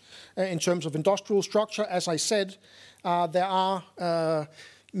opportunities in terms of industrial structure. As I said, there are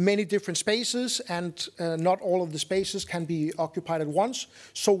many different spaces, and not all of the spaces can be occupied at once.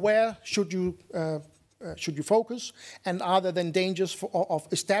 So where should you focus? And are there then dangers of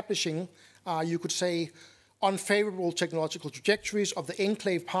establishing, you could say, unfavorable technological trajectories of the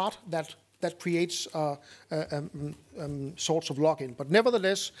enclave part that creates sorts of lock-in. But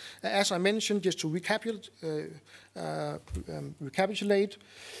nevertheless, as I mentioned, just to recapitulate,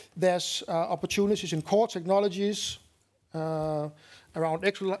 there's opportunities in core technologies around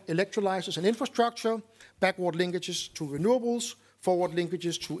electrolyzers and infrastructure, backward linkages to renewables, forward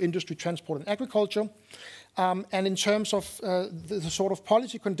linkages to industry, transport, and agriculture. And in terms of the sort of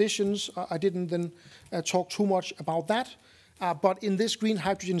policy conditions, I didn't then talk too much about that. But in this green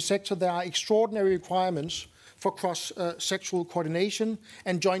hydrogen sector, there are extraordinary requirements for cross-sectoral coordination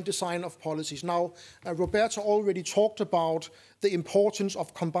and joint design of policies. Now, Roberta already talked about the importance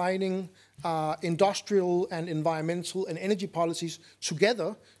of combining industrial and environmental and energy policies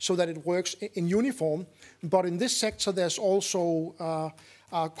together so that it works in uniform. But in this sector, there's also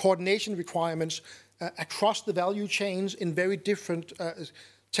coordination requirements across the value chains in very different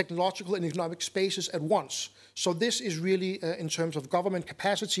technological and economic spaces at once. So this is really, in terms of government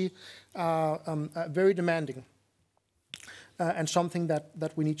capacity, very demanding and something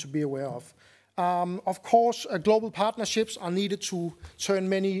that we need to be aware of. Of course, global partnerships are needed to turn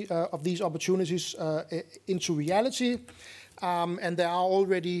many of these opportunities into reality. And there are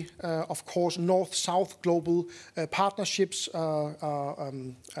already, of course, north-south global partnerships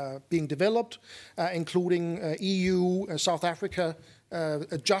being developed, including EU, South Africa,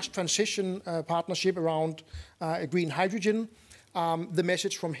 a just transition partnership around green hydrogen. The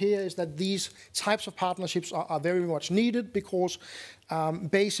message from here is that these types of partnerships are very much needed because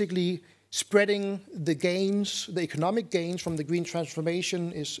basically spreading the gains, the economic gains from the green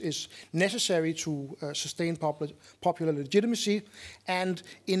transformation is necessary to sustain popular legitimacy, and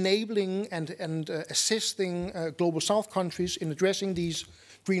enabling and assisting global south countries in addressing these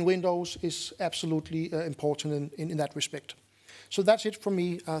green windows is absolutely important in that respect. So that's it from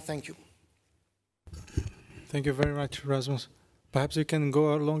me. Thank you. Thank you very much, Rasmus. Perhaps you can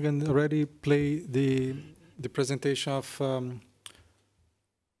go along and already play the presentation of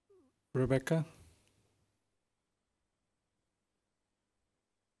Rebecca.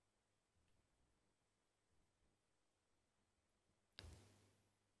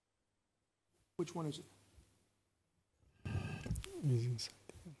 Which one is it?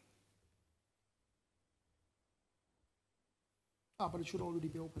 But it should already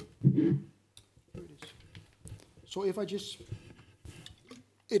be open. Here it is. So if I just,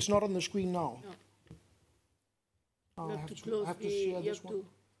 it's not on the screen now. No. I have to share this one.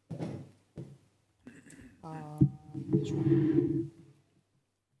 This one.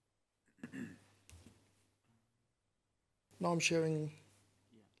 Now I'm sharing.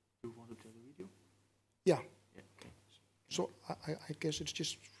 Yeah. You want to play the video? Yeah. Yeah. Okay. So I guess it's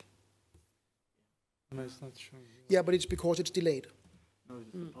just. No, it's not showing. Yeah, but it's because it's delayed. No,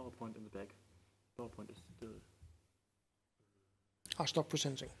 it's the PowerPoint in the back. PowerPoint is still. I'll stop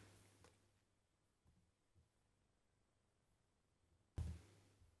presenting.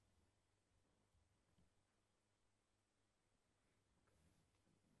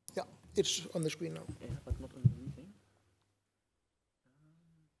 Yeah, it's on the screen now. Yeah, but not on the new thing.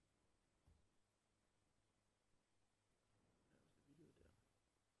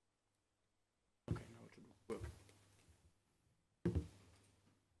 Okay, now it should work.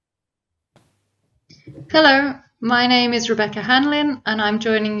 Hello, My name is Rebecca Hanlin, and I'm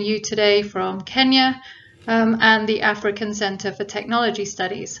joining you today from Kenya and the African Centre for Technology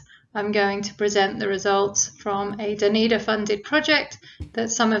Studies. I'm going to present the results from a Danida-funded project that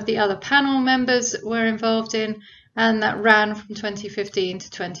some of the other panel members were involved in and that ran from 2015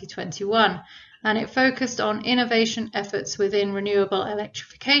 to 2021. And it focused on innovation efforts within renewable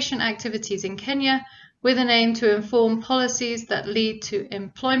electrification activities in Kenya with an aim to inform policies that lead to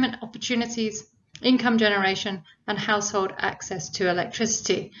employment opportunities, income generation and household access to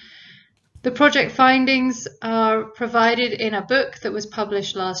electricity. The project findings are provided in a book that was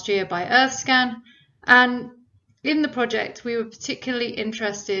published last year by EarthScan, and in the project we were particularly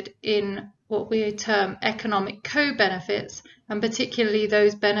interested in what we term economic co-benefits, and particularly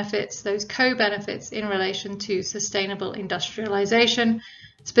those benefits, those co-benefits in relation to sustainable industrialization,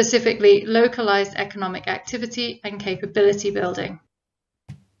 specifically localized economic activity and capability building.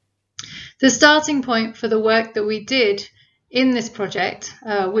 The starting point for the work that we did in this project,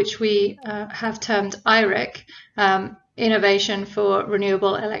 which we have termed IREC, Innovation for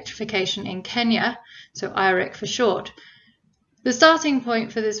Renewable Electrification in Kenya, so IREC for short. The starting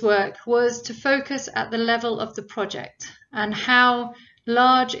point for this work was to focus at the level of the project and how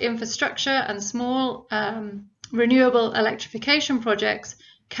large infrastructure and small renewable electrification projects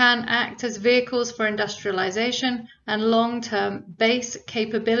can act as vehicles for industrialization and long-term base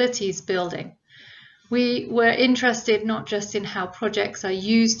capabilities building. We were interested not just in how projects are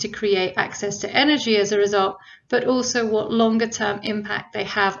used to create access to energy as a result, but also what longer-term impact they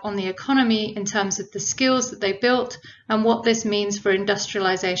have on the economy in terms of the skills that they built and what this means for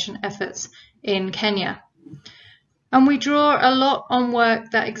industrialization efforts in Kenya. And we draw a lot on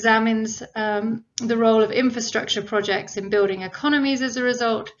work that examines the role of infrastructure projects in building economies as a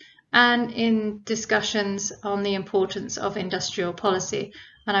result, and in discussions on the importance of industrial policy.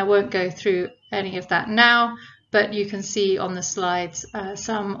 And I won't go through any of that now, but you can see on the slides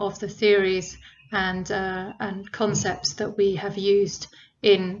some of the theories and concepts that we have used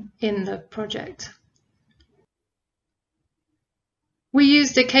in the project. We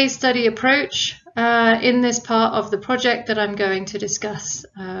used a case study approach in this part of the project that I'm going to discuss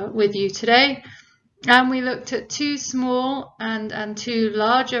with you today. And we looked at two small and two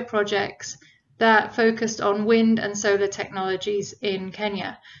larger projects that focused on wind and solar technologies in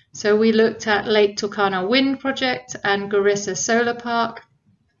Kenya. So we looked at Lake Turkana Wind Project and Garissa Solar Park,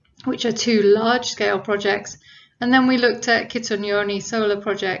 which are two large-scale projects. And then we looked at Kitonyoni Solar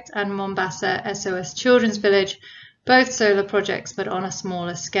Project and Mombasa SOS Children's Village, both solar projects but on a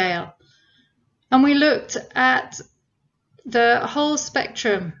smaller scale. And we looked at the whole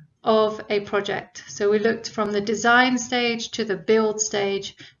spectrum of a project. So we looked from the design stage to the build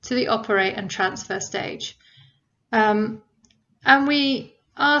stage to the operate and transfer stage. And we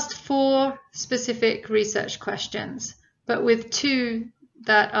asked 4 specific research questions, but with 2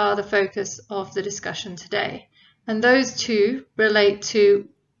 that are the focus of the discussion today. And those 2 relate to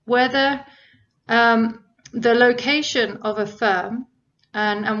whether the location of a firm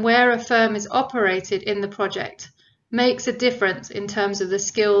and where a firm is operated in the project makes a difference in terms of the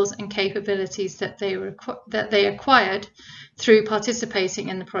skills and capabilities that they acquired through participating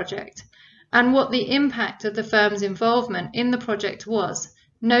in the project, and what the impact of the firm's involvement in the project was.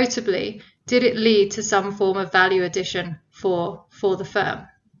 Notably, did it lead to some form of value addition for the firm?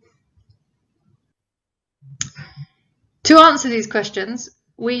 To answer these questions,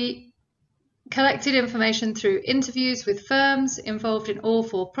 we collected information through interviews with firms involved in all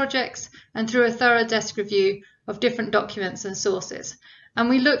 4 projects and through a thorough desk review of different documents and sources. And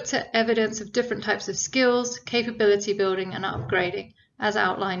we looked at evidence of different types of skills, capability building and upgrading as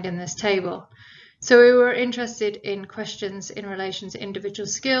outlined in this table. So we were interested in questions in relation to individual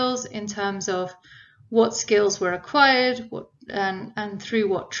skills in terms of what skills were acquired and through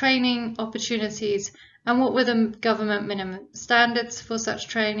what training opportunities, and what were the government minimum standards for such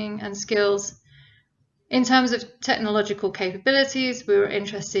training and skills. In terms of technological capabilities, we were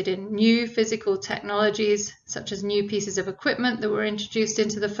interested in new physical technologies, such as new pieces of equipment that were introduced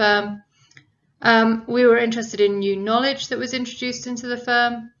into the firm. We were interested in new knowledge that was introduced into the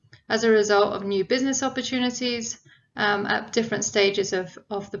firm as a result of new business opportunities at different stages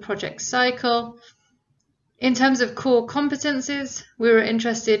of the project cycle. In terms of core competencies, we were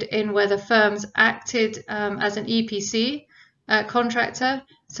interested in whether firms acted as an EPC contractor,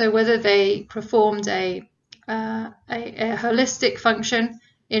 so whether they performed a holistic function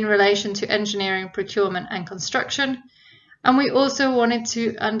in relation to engineering, procurement and construction, And we also wanted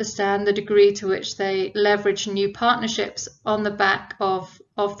to understand the degree to which they leverage new partnerships on the back of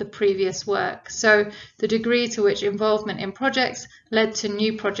the previous work. So the degree to which involvement in projects led to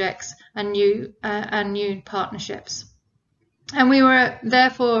new projects and new partnerships. And we were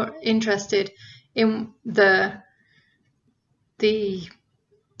therefore interested in the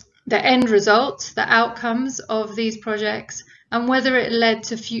end result, the outcomes of these projects, and whether it led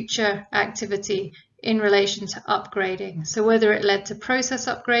to future activity in relation to upgrading. So whether it led to process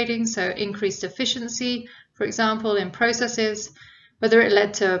upgrading, so increased efficiency, for example, in processes, whether it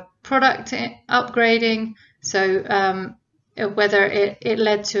led to product upgrading, so whether it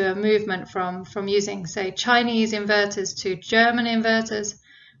led to a movement from using, say, Chinese inverters to German inverters,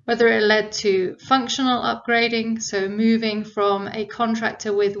 whether it led to functional upgrading, so moving from a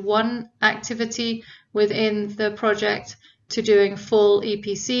contractor with one activity within the project to doing full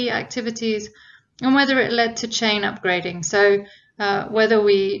EPC activities, and whether it led to chain upgrading, so whether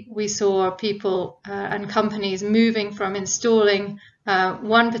we saw people and companies moving from installing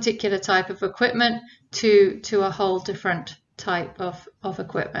one particular type of equipment to a whole different type of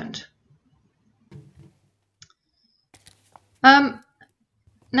equipment.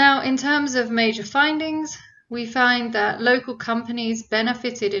 Now, in terms of major findings, we find that local companies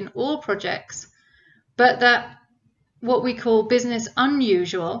benefited in all projects, but that what we call business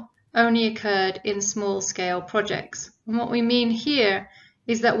unusual only occurred in small-scale projects. And what we mean here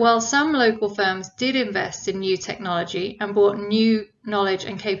is that while some local firms did invest in new technology and brought new knowledge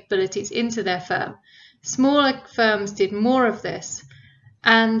and capabilities into their firm, smaller firms did more of this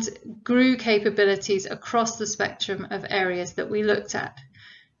and grew capabilities across the spectrum of areas that we looked at.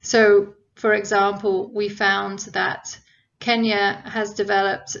 So, for example, we found that Kenya has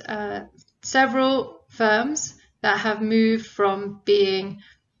developed several firms that have moved from being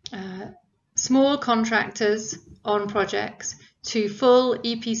small contractors on projects to full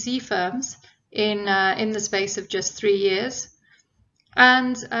EPC firms in the space of just 3 years.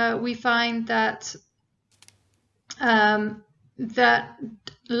 And we find that that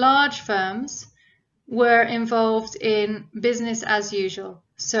large firms were involved in business as usual.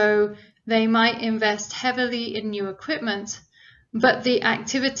 So they might invest heavily in new equipment, but the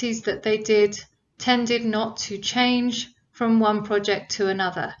activities that they did tended not to change from one project to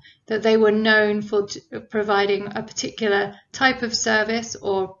another, that they were known for providing a particular type of service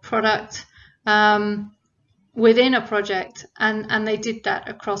or product within a project, and they did that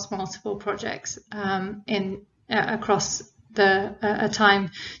across multiple projects across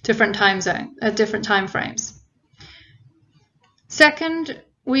different time frames. Second,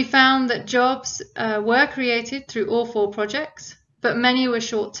 we found that jobs were created through all 4 projects, but many were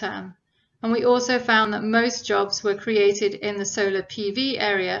short-term. And we also found that most jobs were created in the solar PV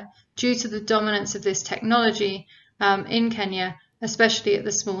area due to the dominance of this technology in Kenya, especially at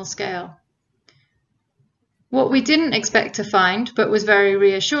the small scale. What we didn't expect to find, but was very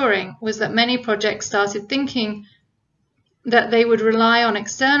reassuring, was that many projects started thinking that they would rely on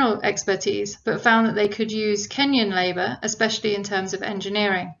external expertise, but found that they could use Kenyan labour, especially in terms of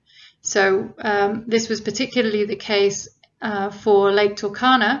engineering. So this was particularly the case for Lake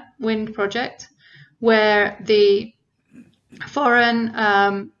Turkana wind project, where the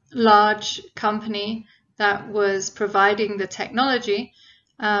foreign large company that was providing the technology,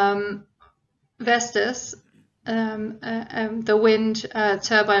 Vestas, the wind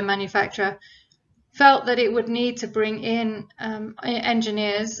turbine manufacturer, felt that it would need to bring in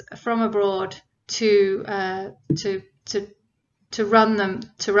engineers from abroad to run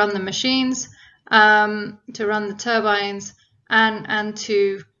the machines, to run the turbines, and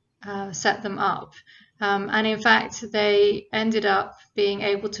to set them up. And in fact, they ended up being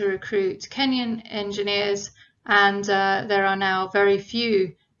able to recruit Kenyan engineers, and there are now very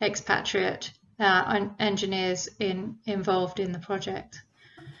few expatriate engineers involved in the project.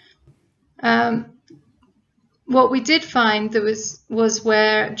 What we did find was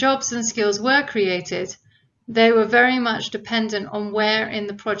where jobs and skills were created, they were very much dependent on where in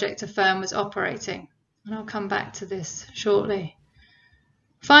the project a firm was operating. And I'll come back to this shortly.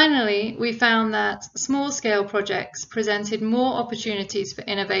 Finally, we found that small-scale projects presented more opportunities for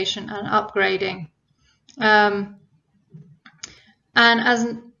innovation and upgrading. And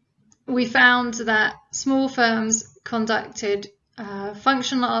as we found that small firms conducted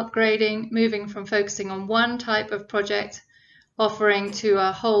functional upgrading, moving from focusing on one type of project offering to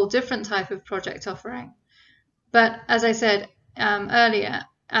a whole different type of project offering. But as I said earlier,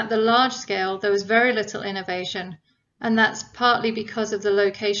 at the large scale, there was very little innovation, and that's partly because of the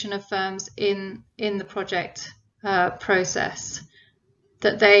location of firms in the project process,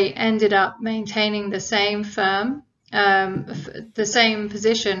 that they ended up maintaining the same firm the same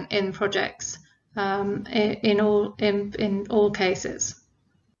position in projects in all cases.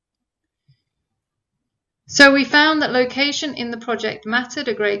 So we found that location in the project mattered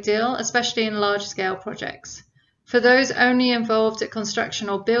a great deal, especially in large-scale projects. For those only involved at construction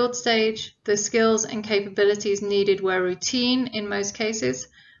or build stage, the skills and capabilities needed were routine in most cases,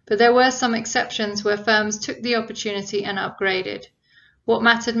 but there were some exceptions where firms took the opportunity and upgraded. What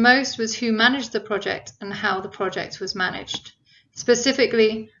mattered most was who managed the project and how the project was managed.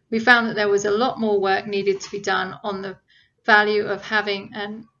 Specifically, we found that there was a lot more work needed to be done on the value of having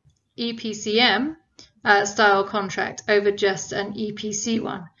an EPCM style contract over just an EPC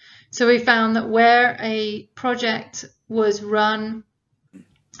one. So we found that where a project was run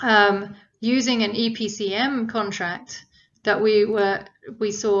using an EPCM contract, that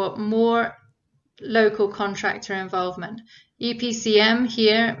we saw more local contractor involvement. EPCM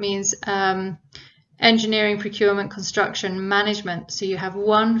here means engineering, procurement, construction, management. So you have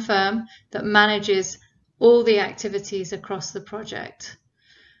one firm that manages all the activities across the project.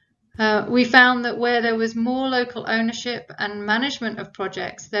 We found that where there was more local ownership and management of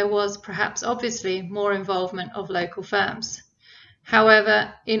projects, there was perhaps obviously more involvement of local firms.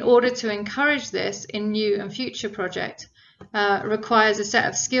 However, in order to encourage this in new and future projects, requires a set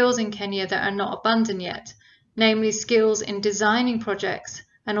of skills in Kenya that are not abundant yet, namely skills in designing projects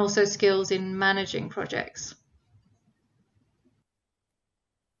and also skills in managing projects.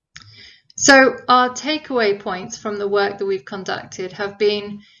 So our takeaway points from the work that we've conducted have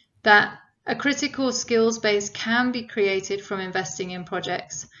been that a critical skills base can be created from investing in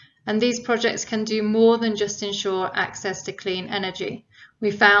projects, and these projects can do more than just ensure access to clean energy.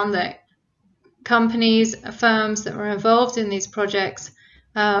 We found that companies, firms that were involved in these projects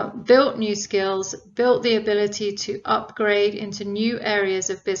built new skills, built the ability to upgrade into new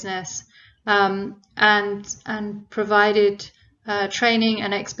areas of business, and provided training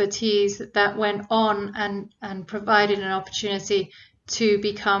and expertise that went on and provided an opportunity to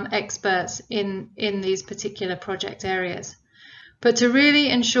become experts in these particular project areas. But to really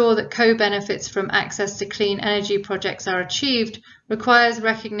ensure that co-benefits from access to clean energy projects are achieved requires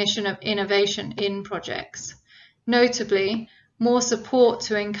recognition of innovation in projects. Notably, more support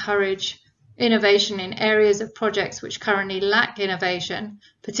to encourage innovation in areas of projects which currently lack innovation,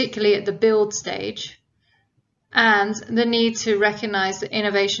 particularly at the build stage, and the need to recognize that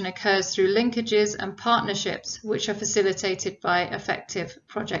innovation occurs through linkages and partnerships which are facilitated by effective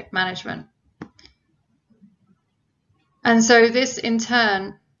project management. And so this in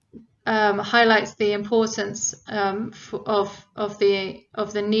turn highlights the importance of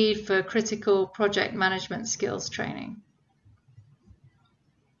the need for critical project management skills training.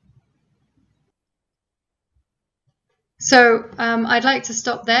 So I'd like to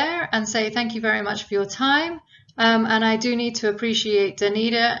stop there and say thank you very much for your time. And I do need to appreciate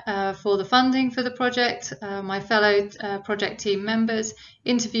Danita for the funding for the project, my fellow project team members,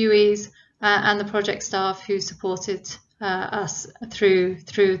 interviewees, and the project staff who supported us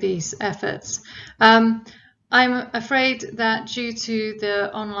through these efforts. I'm afraid that due to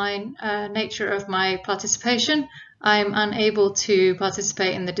the online nature of my participation, I'm unable to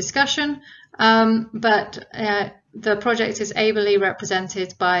participate in the discussion, but the project is ably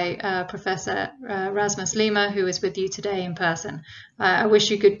represented by Professor Rasmus Lema, who is with you today in person. I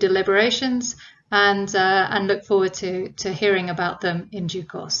wish you good deliberations and look forward to hearing about them in due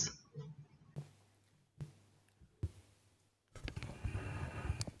course.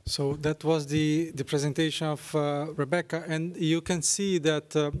 So that was the presentation of Rebecca, and you can see that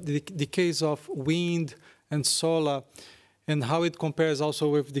the case of wind and solar and how it compares also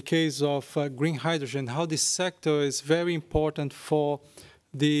with the case of green hydrogen, how this sector is very important for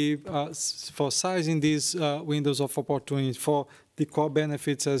the for sizing these windows of opportunity, for the core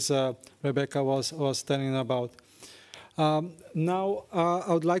benefits, as Rebecca was telling about. Now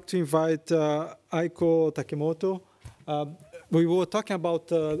I would like to invite Akio Takemoto. We were talking about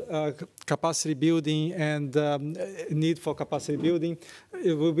capacity building and need for capacity building.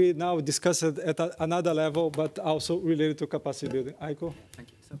 It will be now discussed at another level, but also related to capacity building. Akio?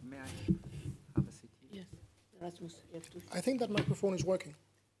 Thank you. So may I have a seat here? Yes, Rasmus, you have to. I think that microphone is working.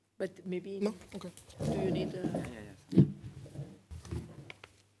 But maybe. No? Okay. Do you need a? Yes.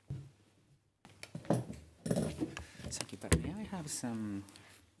 Thank you. But may I have some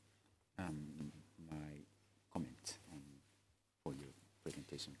my comment for your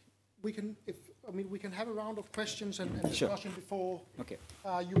presentation? We can, we can have a round of questions and discussion before Okay.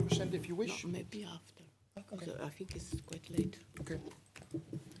 You present, if you wish. No, maybe after. Okay. So I think it's quite late. Okay.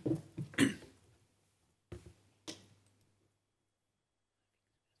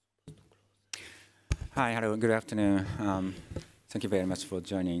 Hi, hello, good afternoon. Thank you very much for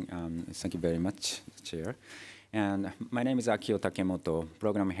joining. Thank you very much, Chair. And my name is Akio Takemoto,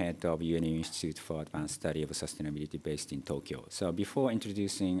 Program Head of UNU Institute for Advanced Study of Sustainability based in Tokyo. So before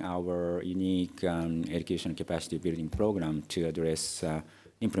introducing our unique education capacity building program to address,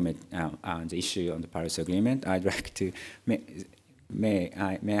 implement the issue on the Paris Agreement, I'd like to, may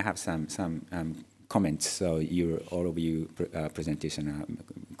I have some comments. So all of you presentation are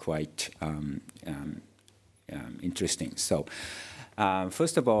quite interesting. So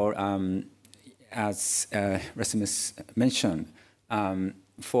first of all, as Rasmus mentioned,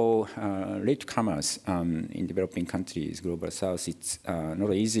 for latecomers in developing countries, Global South, it's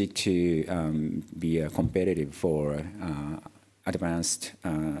not easy to be competitive for advanced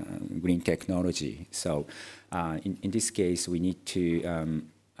green technology. So in this case, we need to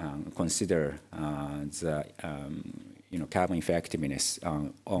consider the carbon effectiveness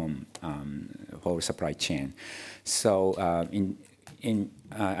on whole supply chain. So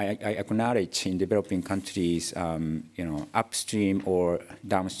I acknowledge in developing countries, upstream or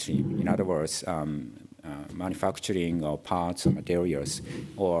downstream. In other words, manufacturing of parts or materials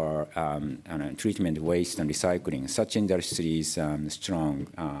or treatment, waste, and recycling. Such industries strong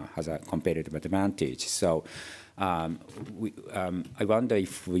has a competitive advantage. So I wonder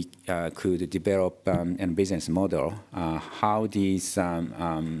if we could develop a business model how these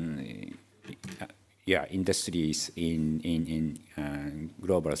industries in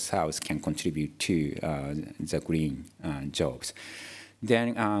Global South can contribute to the green jobs.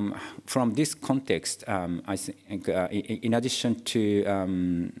 Then from this context, I think in addition to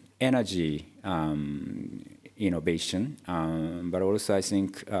energy innovation, but also I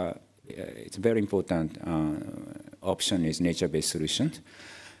think it's a very important option is nature-based solutions.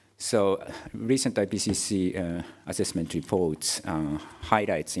 So recent IPCC assessment reports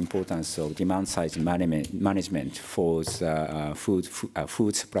highlights importance of demand-side management for the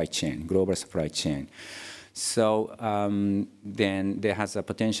food supply chain, global supply chain. So then there has a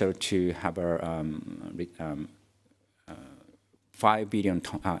potential to have a 5 billion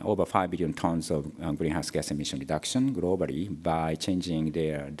over 5 billion tons of greenhouse gas emission reduction globally by changing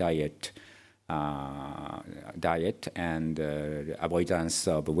their diet and avoidance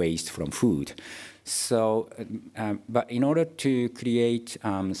of waste from food. So, but in order to create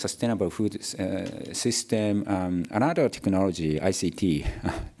sustainable food system, another technology, ICT,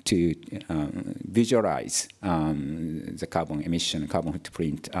 to visualize the carbon emission, carbon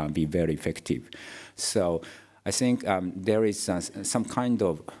footprint, be very effective. So I think there is some kind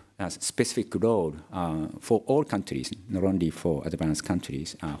of specific role for all countries, not only for advanced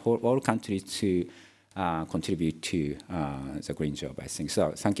countries, for all countries to contribute to the green job, I think.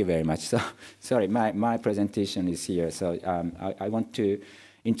 So thank you very much. So sorry, my presentation is here. So I want to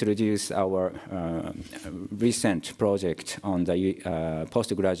introduce our recent project on the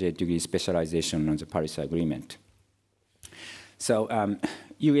postgraduate degree specialization on the Paris Agreement. So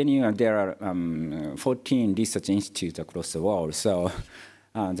UNU, there are 14 research institutes across the world. So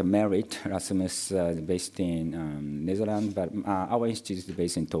the MERIT, Rasmus, based in Netherlands, but our institute is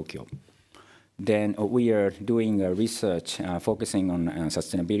based in Tokyo. Then we are doing research focusing on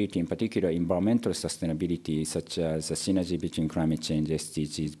sustainability, in particular environmental sustainability, such as the synergy between climate change,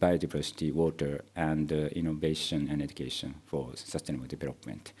 SDGs, biodiversity, water, and innovation and education for sustainable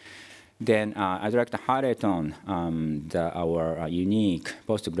development. Then I'd like to highlight on our unique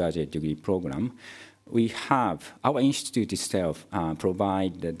postgraduate degree program. We have, our institute itself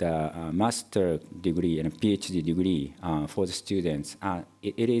provide the master degree and a PhD degree for the students.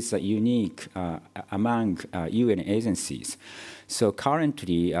 It is unique among UN agencies. So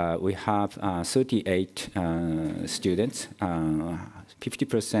currently we have 38 students,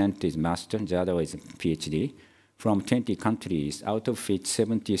 50% is master, the other is PhD, from 20 countries, out of which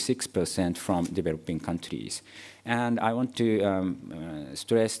 76% from developing countries. And I want to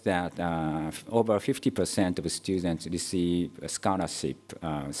stress that over 50% of students receive a scholarship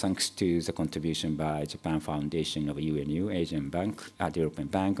thanks to the contribution by Japan Foundation of UNU, Asian Bank,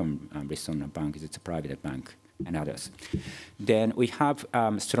 Development Bank, and Bristol Bank, it's a private bank, and others. Then we have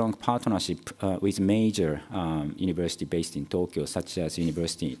strong partnership with major university based in Tokyo, such as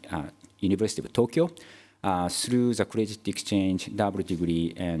University of Tokyo, through the credit exchange, double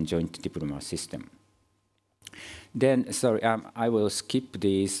degree, and joint diploma system. Then, sorry, I will skip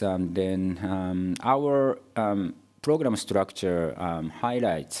this. Then our program structure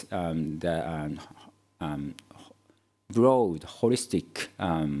highlights the broad, holistic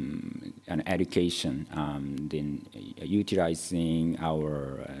education, then utilizing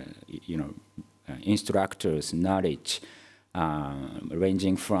our, instructors' knowledge,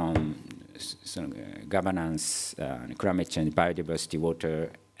 ranging from governance, climate change, biodiversity,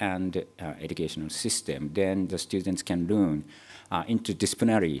 water, and educational system, then the students can learn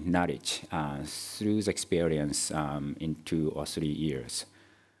interdisciplinary knowledge through the experience in 2 or 3 years.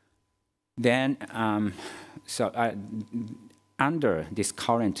 Then, under this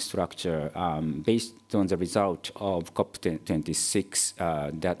current structure, based on the result of COP26,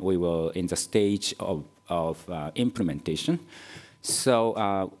 that we will in the stage of implementation. So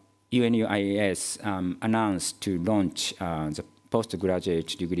UNU-IAS announced to launch the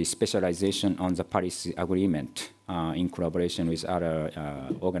postgraduate degree specialization on the Paris Agreement in collaboration with other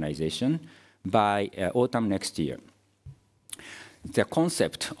organizations by autumn next year. The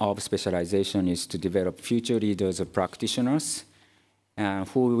concept of specialization is to develop future leaders or practitioners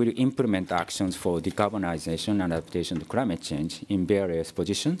who will implement actions for decarbonization and adaptation to climate change in various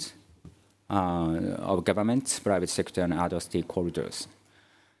positions of governments, private sector, and other stakeholders.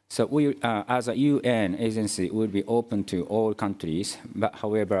 So we, as a UN agency, will be open to all countries, but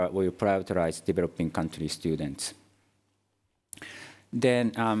however, we will prioritize developing country students.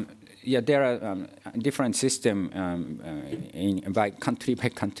 Then, yeah, there are different systems by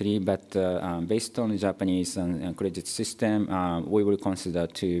country, but based on the Japanese credit system, we will consider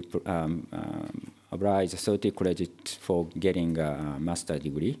to oblige 30 credit for getting a master's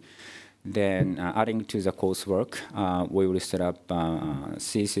degree. Then, adding to the coursework, we will set up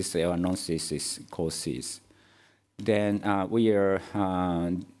thesis or non-thesis courses. Then we are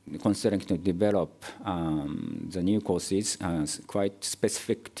considering to develop the new courses quite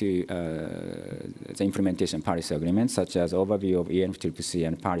specific to the implementation Paris Agreement, such as overview of UNFCCC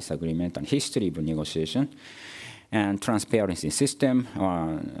and Paris Agreement and history of negotiation, and transparency system,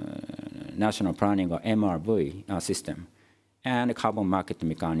 or national planning or MRV system, and carbon market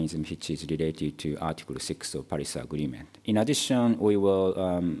mechanism, which is related to Article 6 of Paris Agreement. In addition, we will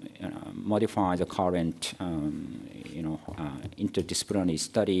modify the current interdisciplinary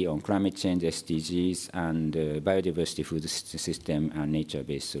study on climate change, SDGs, and biodiversity, food system, and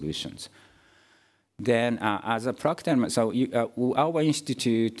nature-based solutions. Then, as a practical, so our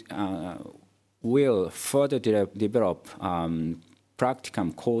institute will further develop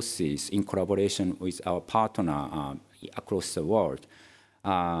practicum courses in collaboration with our partner across the world.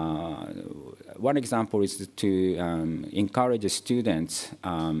 One example is to encourage students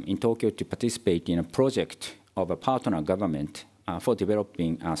in Tokyo to participate in a project of a partner government for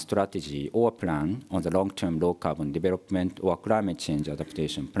developing a strategy or plan on the long-term low-carbon development or climate change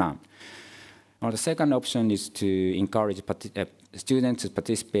adaptation plan. Now, the second option is to encourage students to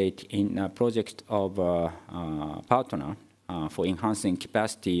participate in a project of a partner for enhancing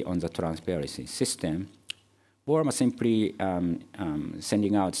capacity on the transparency system, or simply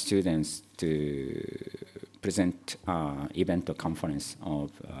sending out students to present event or conference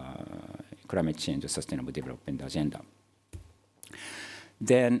of climate change or sustainable development agenda.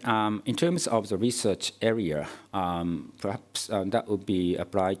 Then, in terms of the research area, perhaps that would be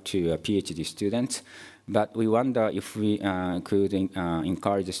applied to PhD students, but we wonder if we could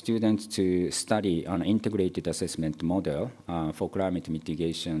encourage the students to study an integrated assessment model for climate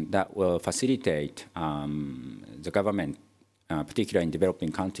mitigation that will facilitate the government, particularly in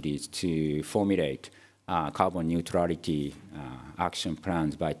developing countries, to formulate carbon neutrality action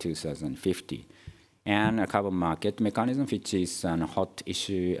plans by 2050. And a carbon market mechanism, which is a hot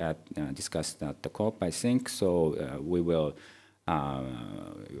issue discussed at the COP, I think. So we will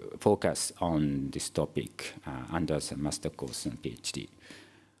focus on this topic under the master course and PhD.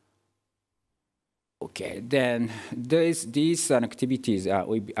 Okay, then these activities,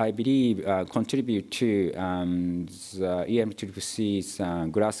 I believe, contribute to the UNFCCC's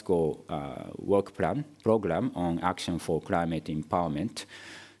Glasgow work program on action for climate empowerment.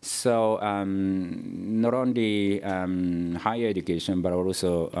 So not only higher education, but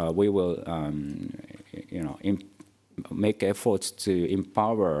also we will, make efforts to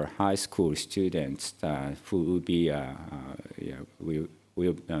empower high school students who will be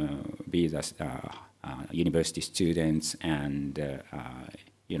will be the university students and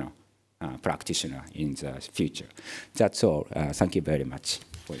practitioner in the future. That's all. Thank you very much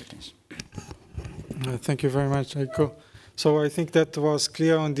for your attention. Thank you very much, Akio. So I think that was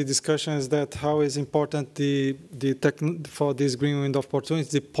clear on the discussions that how is important for this green window of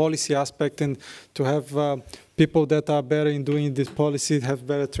opportunity, the policy aspect, and to have people that are better in doing this policy, have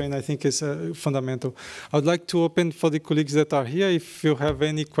better training, I think is fundamental. I would like to open for the colleagues that are here. If you have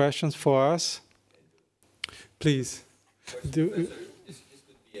any questions for us, please. This could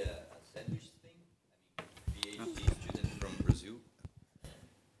be a sandwich thing. I mean, PhD student from Brazil.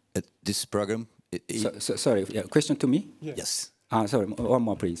 This program. Sorry, yeah, question to me? Yes. Sorry, one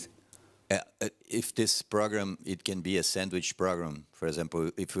more, please. if this program, it can be a sandwich program. For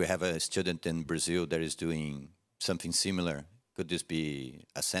example, if we have a student in Brazil that is doing something similar, could this be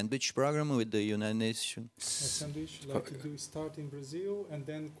a sandwich program with the United Nations? A sandwich, like you start in Brazil and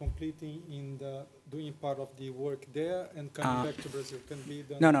then completing in the doing part of the work there and coming back to Brazil can be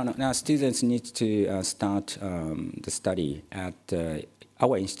done. No. Now students need to start the study at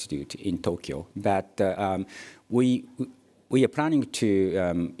our institute in Tokyo, but we are planning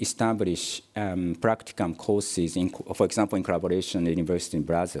to establish practicum courses, for example, in collaboration with the University in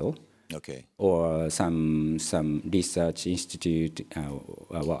Brazil. Okay. Or some research institute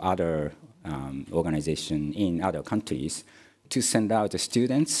or other organization in other countries to send out the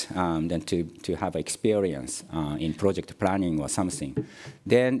students, then to have experience in project planning or something.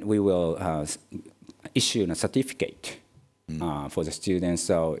 Then we will issue a certificate for the students.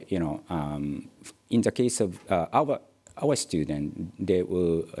 So, in the case of our student, they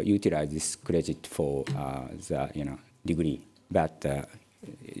will utilize this credit for the degree, but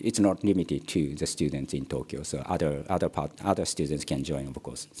it's not limited to the students in Tokyo. So other students can join, of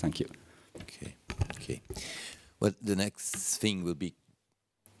course. Thank you. Okay. Well, the next thing will be.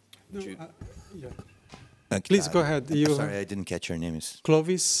 Yeah. Please go ahead. Sorry, I didn't catch your name.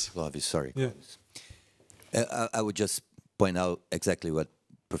 Clovis. Clovis, sorry. Yeah. I would just point out exactly what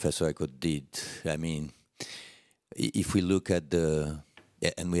Professor Akio did. I mean, if we look at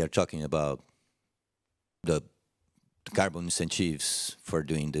and we are talking about the carbon incentives for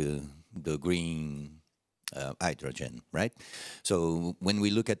doing the green hydrogen, right? So when we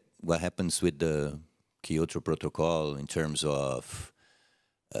look at what happens with the Kyoto Protocol in terms of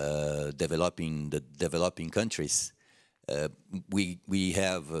developing the developing countries, we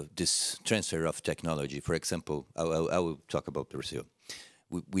have this transfer of technology. For example, I will talk about Brazil.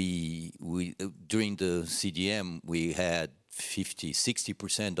 We during the CDM, we had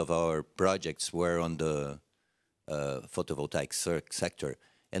 50–60% of our projects were on the photovoltaic sector,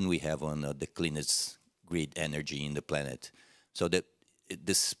 and we have one of the cleanest grid energy in the planet. So that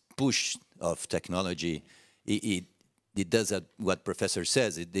this push of technology, it does what Professor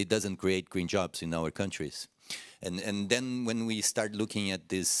says. It doesn't create green jobs in our countries, and then when we start looking at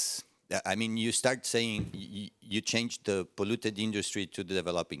this, I mean, you start saying you change the polluted industry to the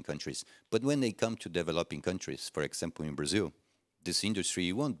developing countries, but when they come to developing countries, for example in Brazil, this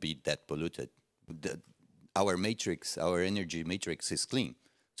industry won't be that polluted. Our matrix, our energy matrix is clean.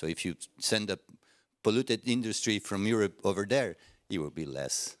 So if you send a polluted industry from Europe over there, it will be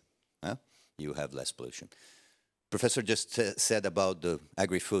less. You have less pollution. Professor just said about the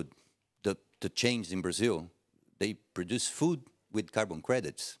agri-food. The change in Brazil, they produce food with carbon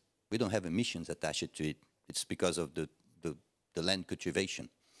credits. We don't have emissions attached to it. It's because of the land cultivation.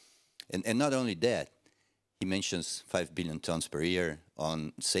 And not only that, he mentions 5 billion tons per year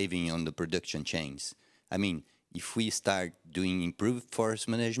on saving on the production chains. I mean, if we start doing improved forest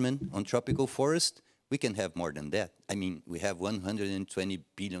management on tropical forest, we can have more than that. I mean, we have 120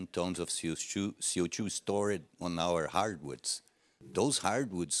 billion tons of CO2 stored on our hardwoods. Those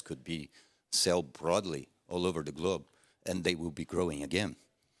hardwoods could be sold broadly all over the globe, and they will be growing again.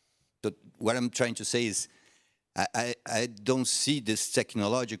 But what I'm trying to say is, I don't see this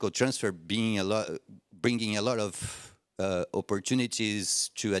technological transfer bringing a lot of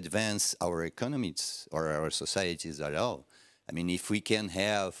opportunities to advance our economies or our societies at all. I mean, if we can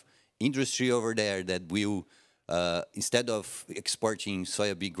have industry over there that will, instead of exporting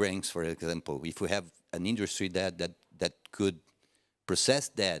soybean grains, for example, if we have an industry that could process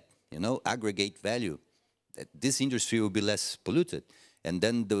that, aggregate value, this industry will be less polluted. And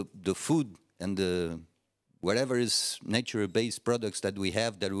then the food and the whatever is nature-based products that we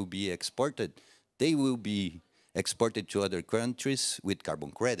have that will be exported, they will be exported to other countries with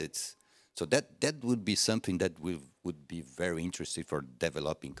carbon credits. So that would be something that would be very interesting for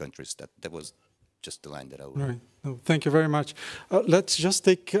developing countries. That was just the line that I would... Right. No, thank you very much. Let's just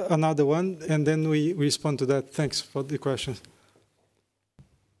take another one, and then we respond to that. Thanks for the questions.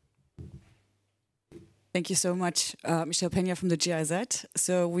 Thank you so much, Michelle Peña from the GIZ.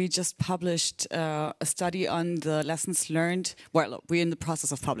 So we just published a study on the lessons learned. Well, we're in the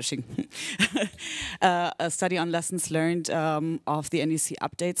process of publishing a study on lessons learned of the NDC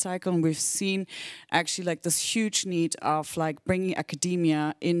update cycle. And we've seen actually like this huge need of like bringing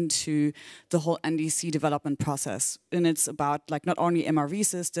academia into the whole NDC development process. And it's about like not only MRV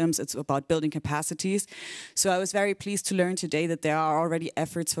systems, it's about building capacities. So I was very pleased to learn today that there are already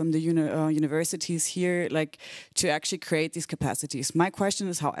efforts from the universities here like to actually create these capacities. My question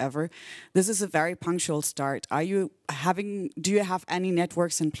is, however, this is a very punctual start. do you have any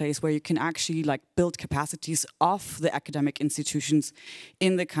networks in place where you can actually like build capacities of the academic institutions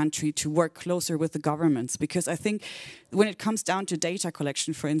in the country to work closer with the governments? Because I think when it comes down to data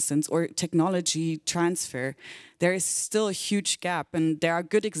collection, for instance, or technology transfer, there is still a huge gap, and there are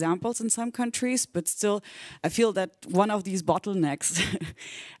good examples in some countries, but still I feel that one of these bottlenecks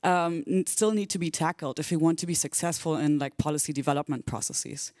still need to be tackled if we want to be successful in like policy development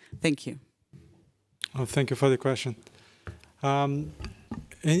processes. Thank you. Oh, thank you for the question.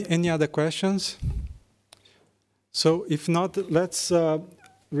 Any other questions? So if not, let's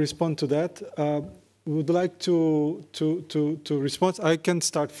respond to that. Would like to respond. I can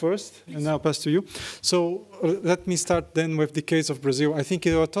start first, and I'll pass to you. So let me start then with the case of Brazil. I think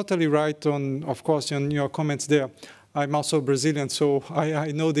you are totally right on, of course, on your comments there. I'm also Brazilian, so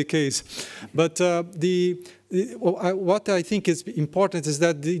I know the case. But what I think is important is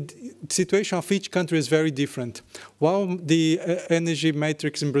that the situation of each country is very different. While the energy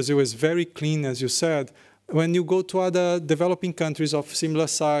matrix in Brazil is very clean, as you said, when you go to other developing countries of similar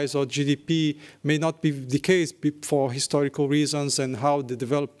size or GDP, may not be the case for historical reasons and how the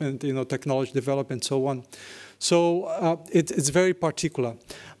development, technology development and so on. So it's very particular.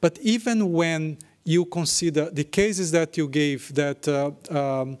 But even when you consider the cases that you gave, that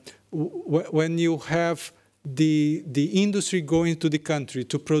when you have the industry going to the country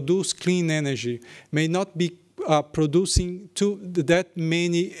to produce clean energy, may not be producing that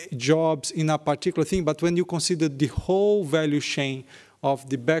many jobs in a particular thing, but when you consider the whole value chain of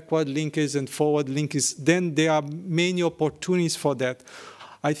the backward linkage and forward linkage, then there are many opportunities for that.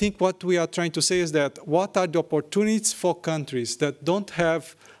 I think what we are trying to say is that what are the opportunities for countries that don't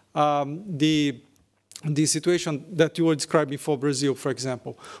have the situation that you were describing for Brazil, for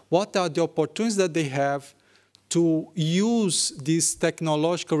example? What are the opportunities that they have to use these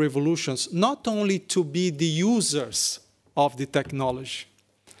technological revolutions, not only to be the users of the technology,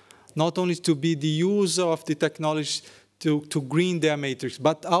 not only to be the user of the technology to green their matrix,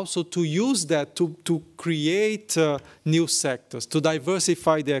 but also to use that to create new sectors, to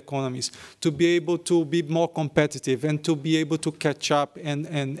diversify their economies, to be able to be more competitive and to be able to catch up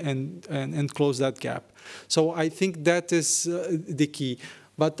and close that gap. So I think that is the key.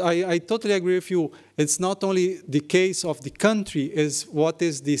 But I totally agree with you. It's not only the case of the country, is what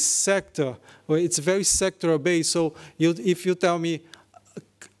is the sector. Well, it's very sectoral based. So if you tell me,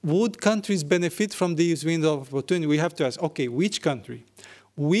 would countries benefit from these windows of opportunity, we have to ask, okay, which country?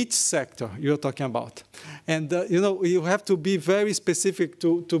 Which sector you're talking about? And you have to be very specific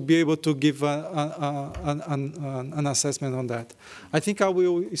to be able to give an assessment on that. I think I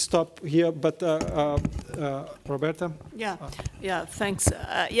will stop here, but Roberta? Yeah, thanks.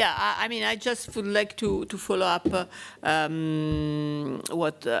 I mean, I just would like to follow up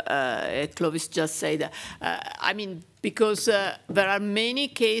what Clovis just said. I mean, because there are many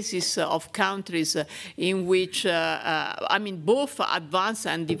cases of countries in which, I mean, both advanced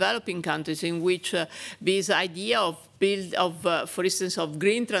and developing countries in which this idea of for instance, of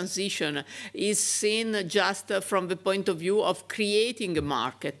green transition is seen just from the point of view of creating a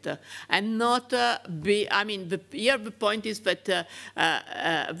market and not I mean, here the point is that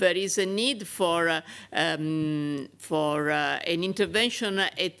there is a need for an intervention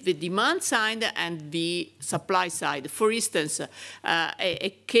at the demand side and the supply side. For instance,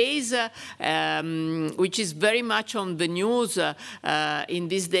 a case which is very much on the news in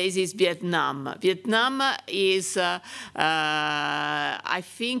these days is Vietnam. Vietnam is I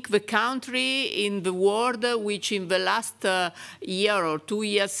think the country in the world which in the last year or 2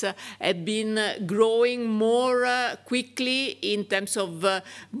 years have been growing more quickly in terms of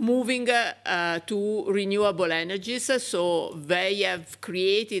moving to renewable energies. So they have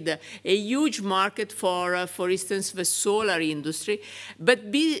created a huge market for instance, the solar industry. But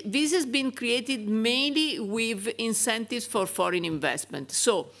this has been created mainly with incentives for foreign investment.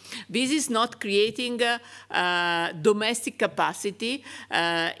 So this is not creating domestic capacity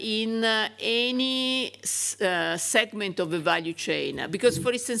in any segment of the value chain. Because,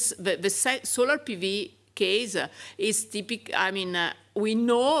 for instance, the solar PV case is typical. I mean, we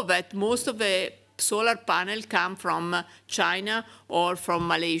know that most of the solar panels come from China or from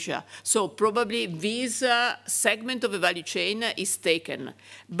Malaysia. So probably this segment of the value chain is taken.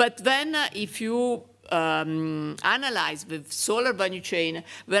 But then if you analyze the solar value chain,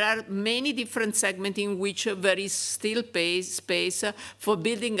 there are many different segments in which there is still space for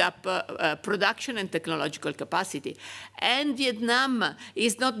building up production and technological capacity. And Vietnam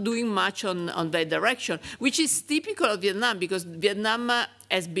is not doing much on that direction, which is typical of Vietnam, because Vietnam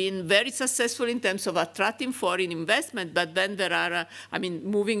has been very successful in terms of attracting foreign investment, but then there are, I mean,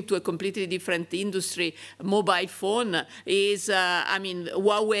 moving to a completely different industry. Mobile phone is, I mean,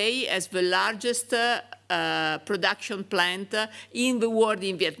 Huawei as the largest production plant in the world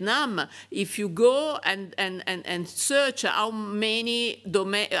in Vietnam. If you go and search how many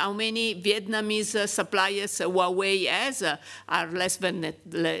Vietnamese suppliers Huawei has, are less than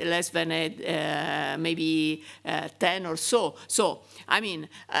maybe 10 or so. So, I mean,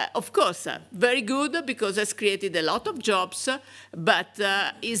 of course, very good because it's created a lot of jobs, but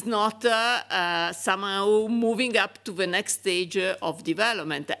is not somehow moving up to the next stage of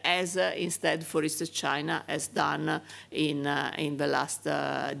development, as instead, for instance, China has done in the last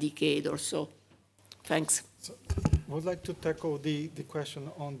decade or so. Thanks. So, I would like to tackle the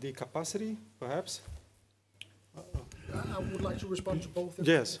question on the capacity, perhaps. I would like to respond to both,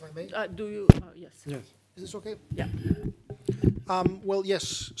 yes. if I may. Do you? Yes. Yes. Is this okay? Yeah. Well,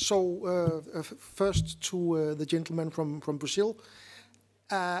 yes. So first to the gentleman from Brazil.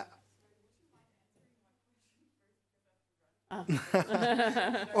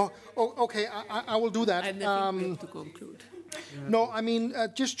 Okay, I will do that. To conclude. No, I mean,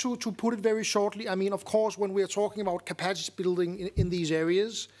 just to put it very shortly, I mean, of course, when we are talking about capacity building in these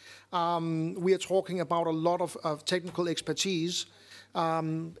areas, we are talking about a lot of technical expertise,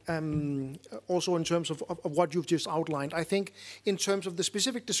 also in terms of what you've just outlined. I think in terms of the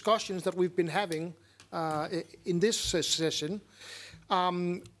specific discussions that we've been having in this session,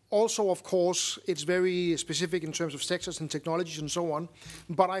 also, of course, it's very specific in terms of sectors and technologies and so on.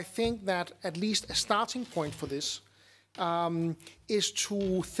 But I think that at least a starting point for this is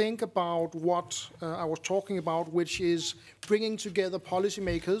to think about what I was talking about, which is bringing together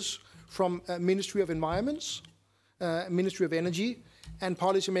policymakers from Ministry of Environments, Ministry of Energy, and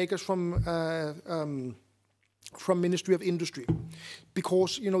policymakers from Ministry of Industry.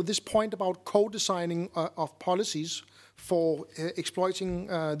 Because, you know, this point about co-designing of policies for exploiting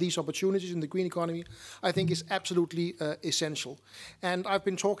these opportunities in the green economy, I think is absolutely essential. And I've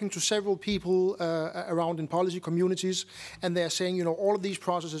been talking to several people around in policy communities, and they're saying, you know, all of these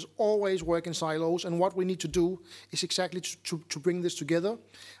processes always work in silos, and what we need to do is exactly to bring this together.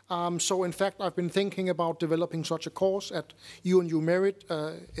 So in fact, I've been thinking about developing such a course at UNU-MERIT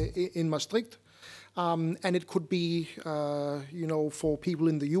in Maastricht. And it could be, you know, for people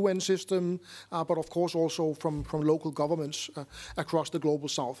in the UN system, but of course also from local governments across the global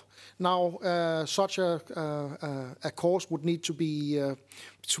south. Now, such a course would need to be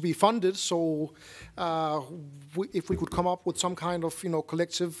funded. So, if we could come up with some kind of, you know,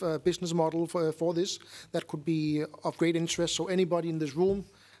 collective business model for this, that could be of great interest. So, anybody in this room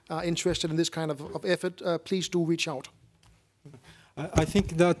interested in this kind of effort, please do reach out. I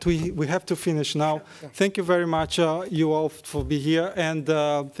think that we have to finish now. Yeah. Thank you very much, you all, for being here, and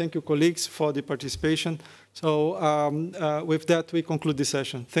thank you, colleagues, for the participation. So with that, we conclude this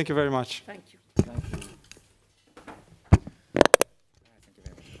session. Thank you very much. Thank you.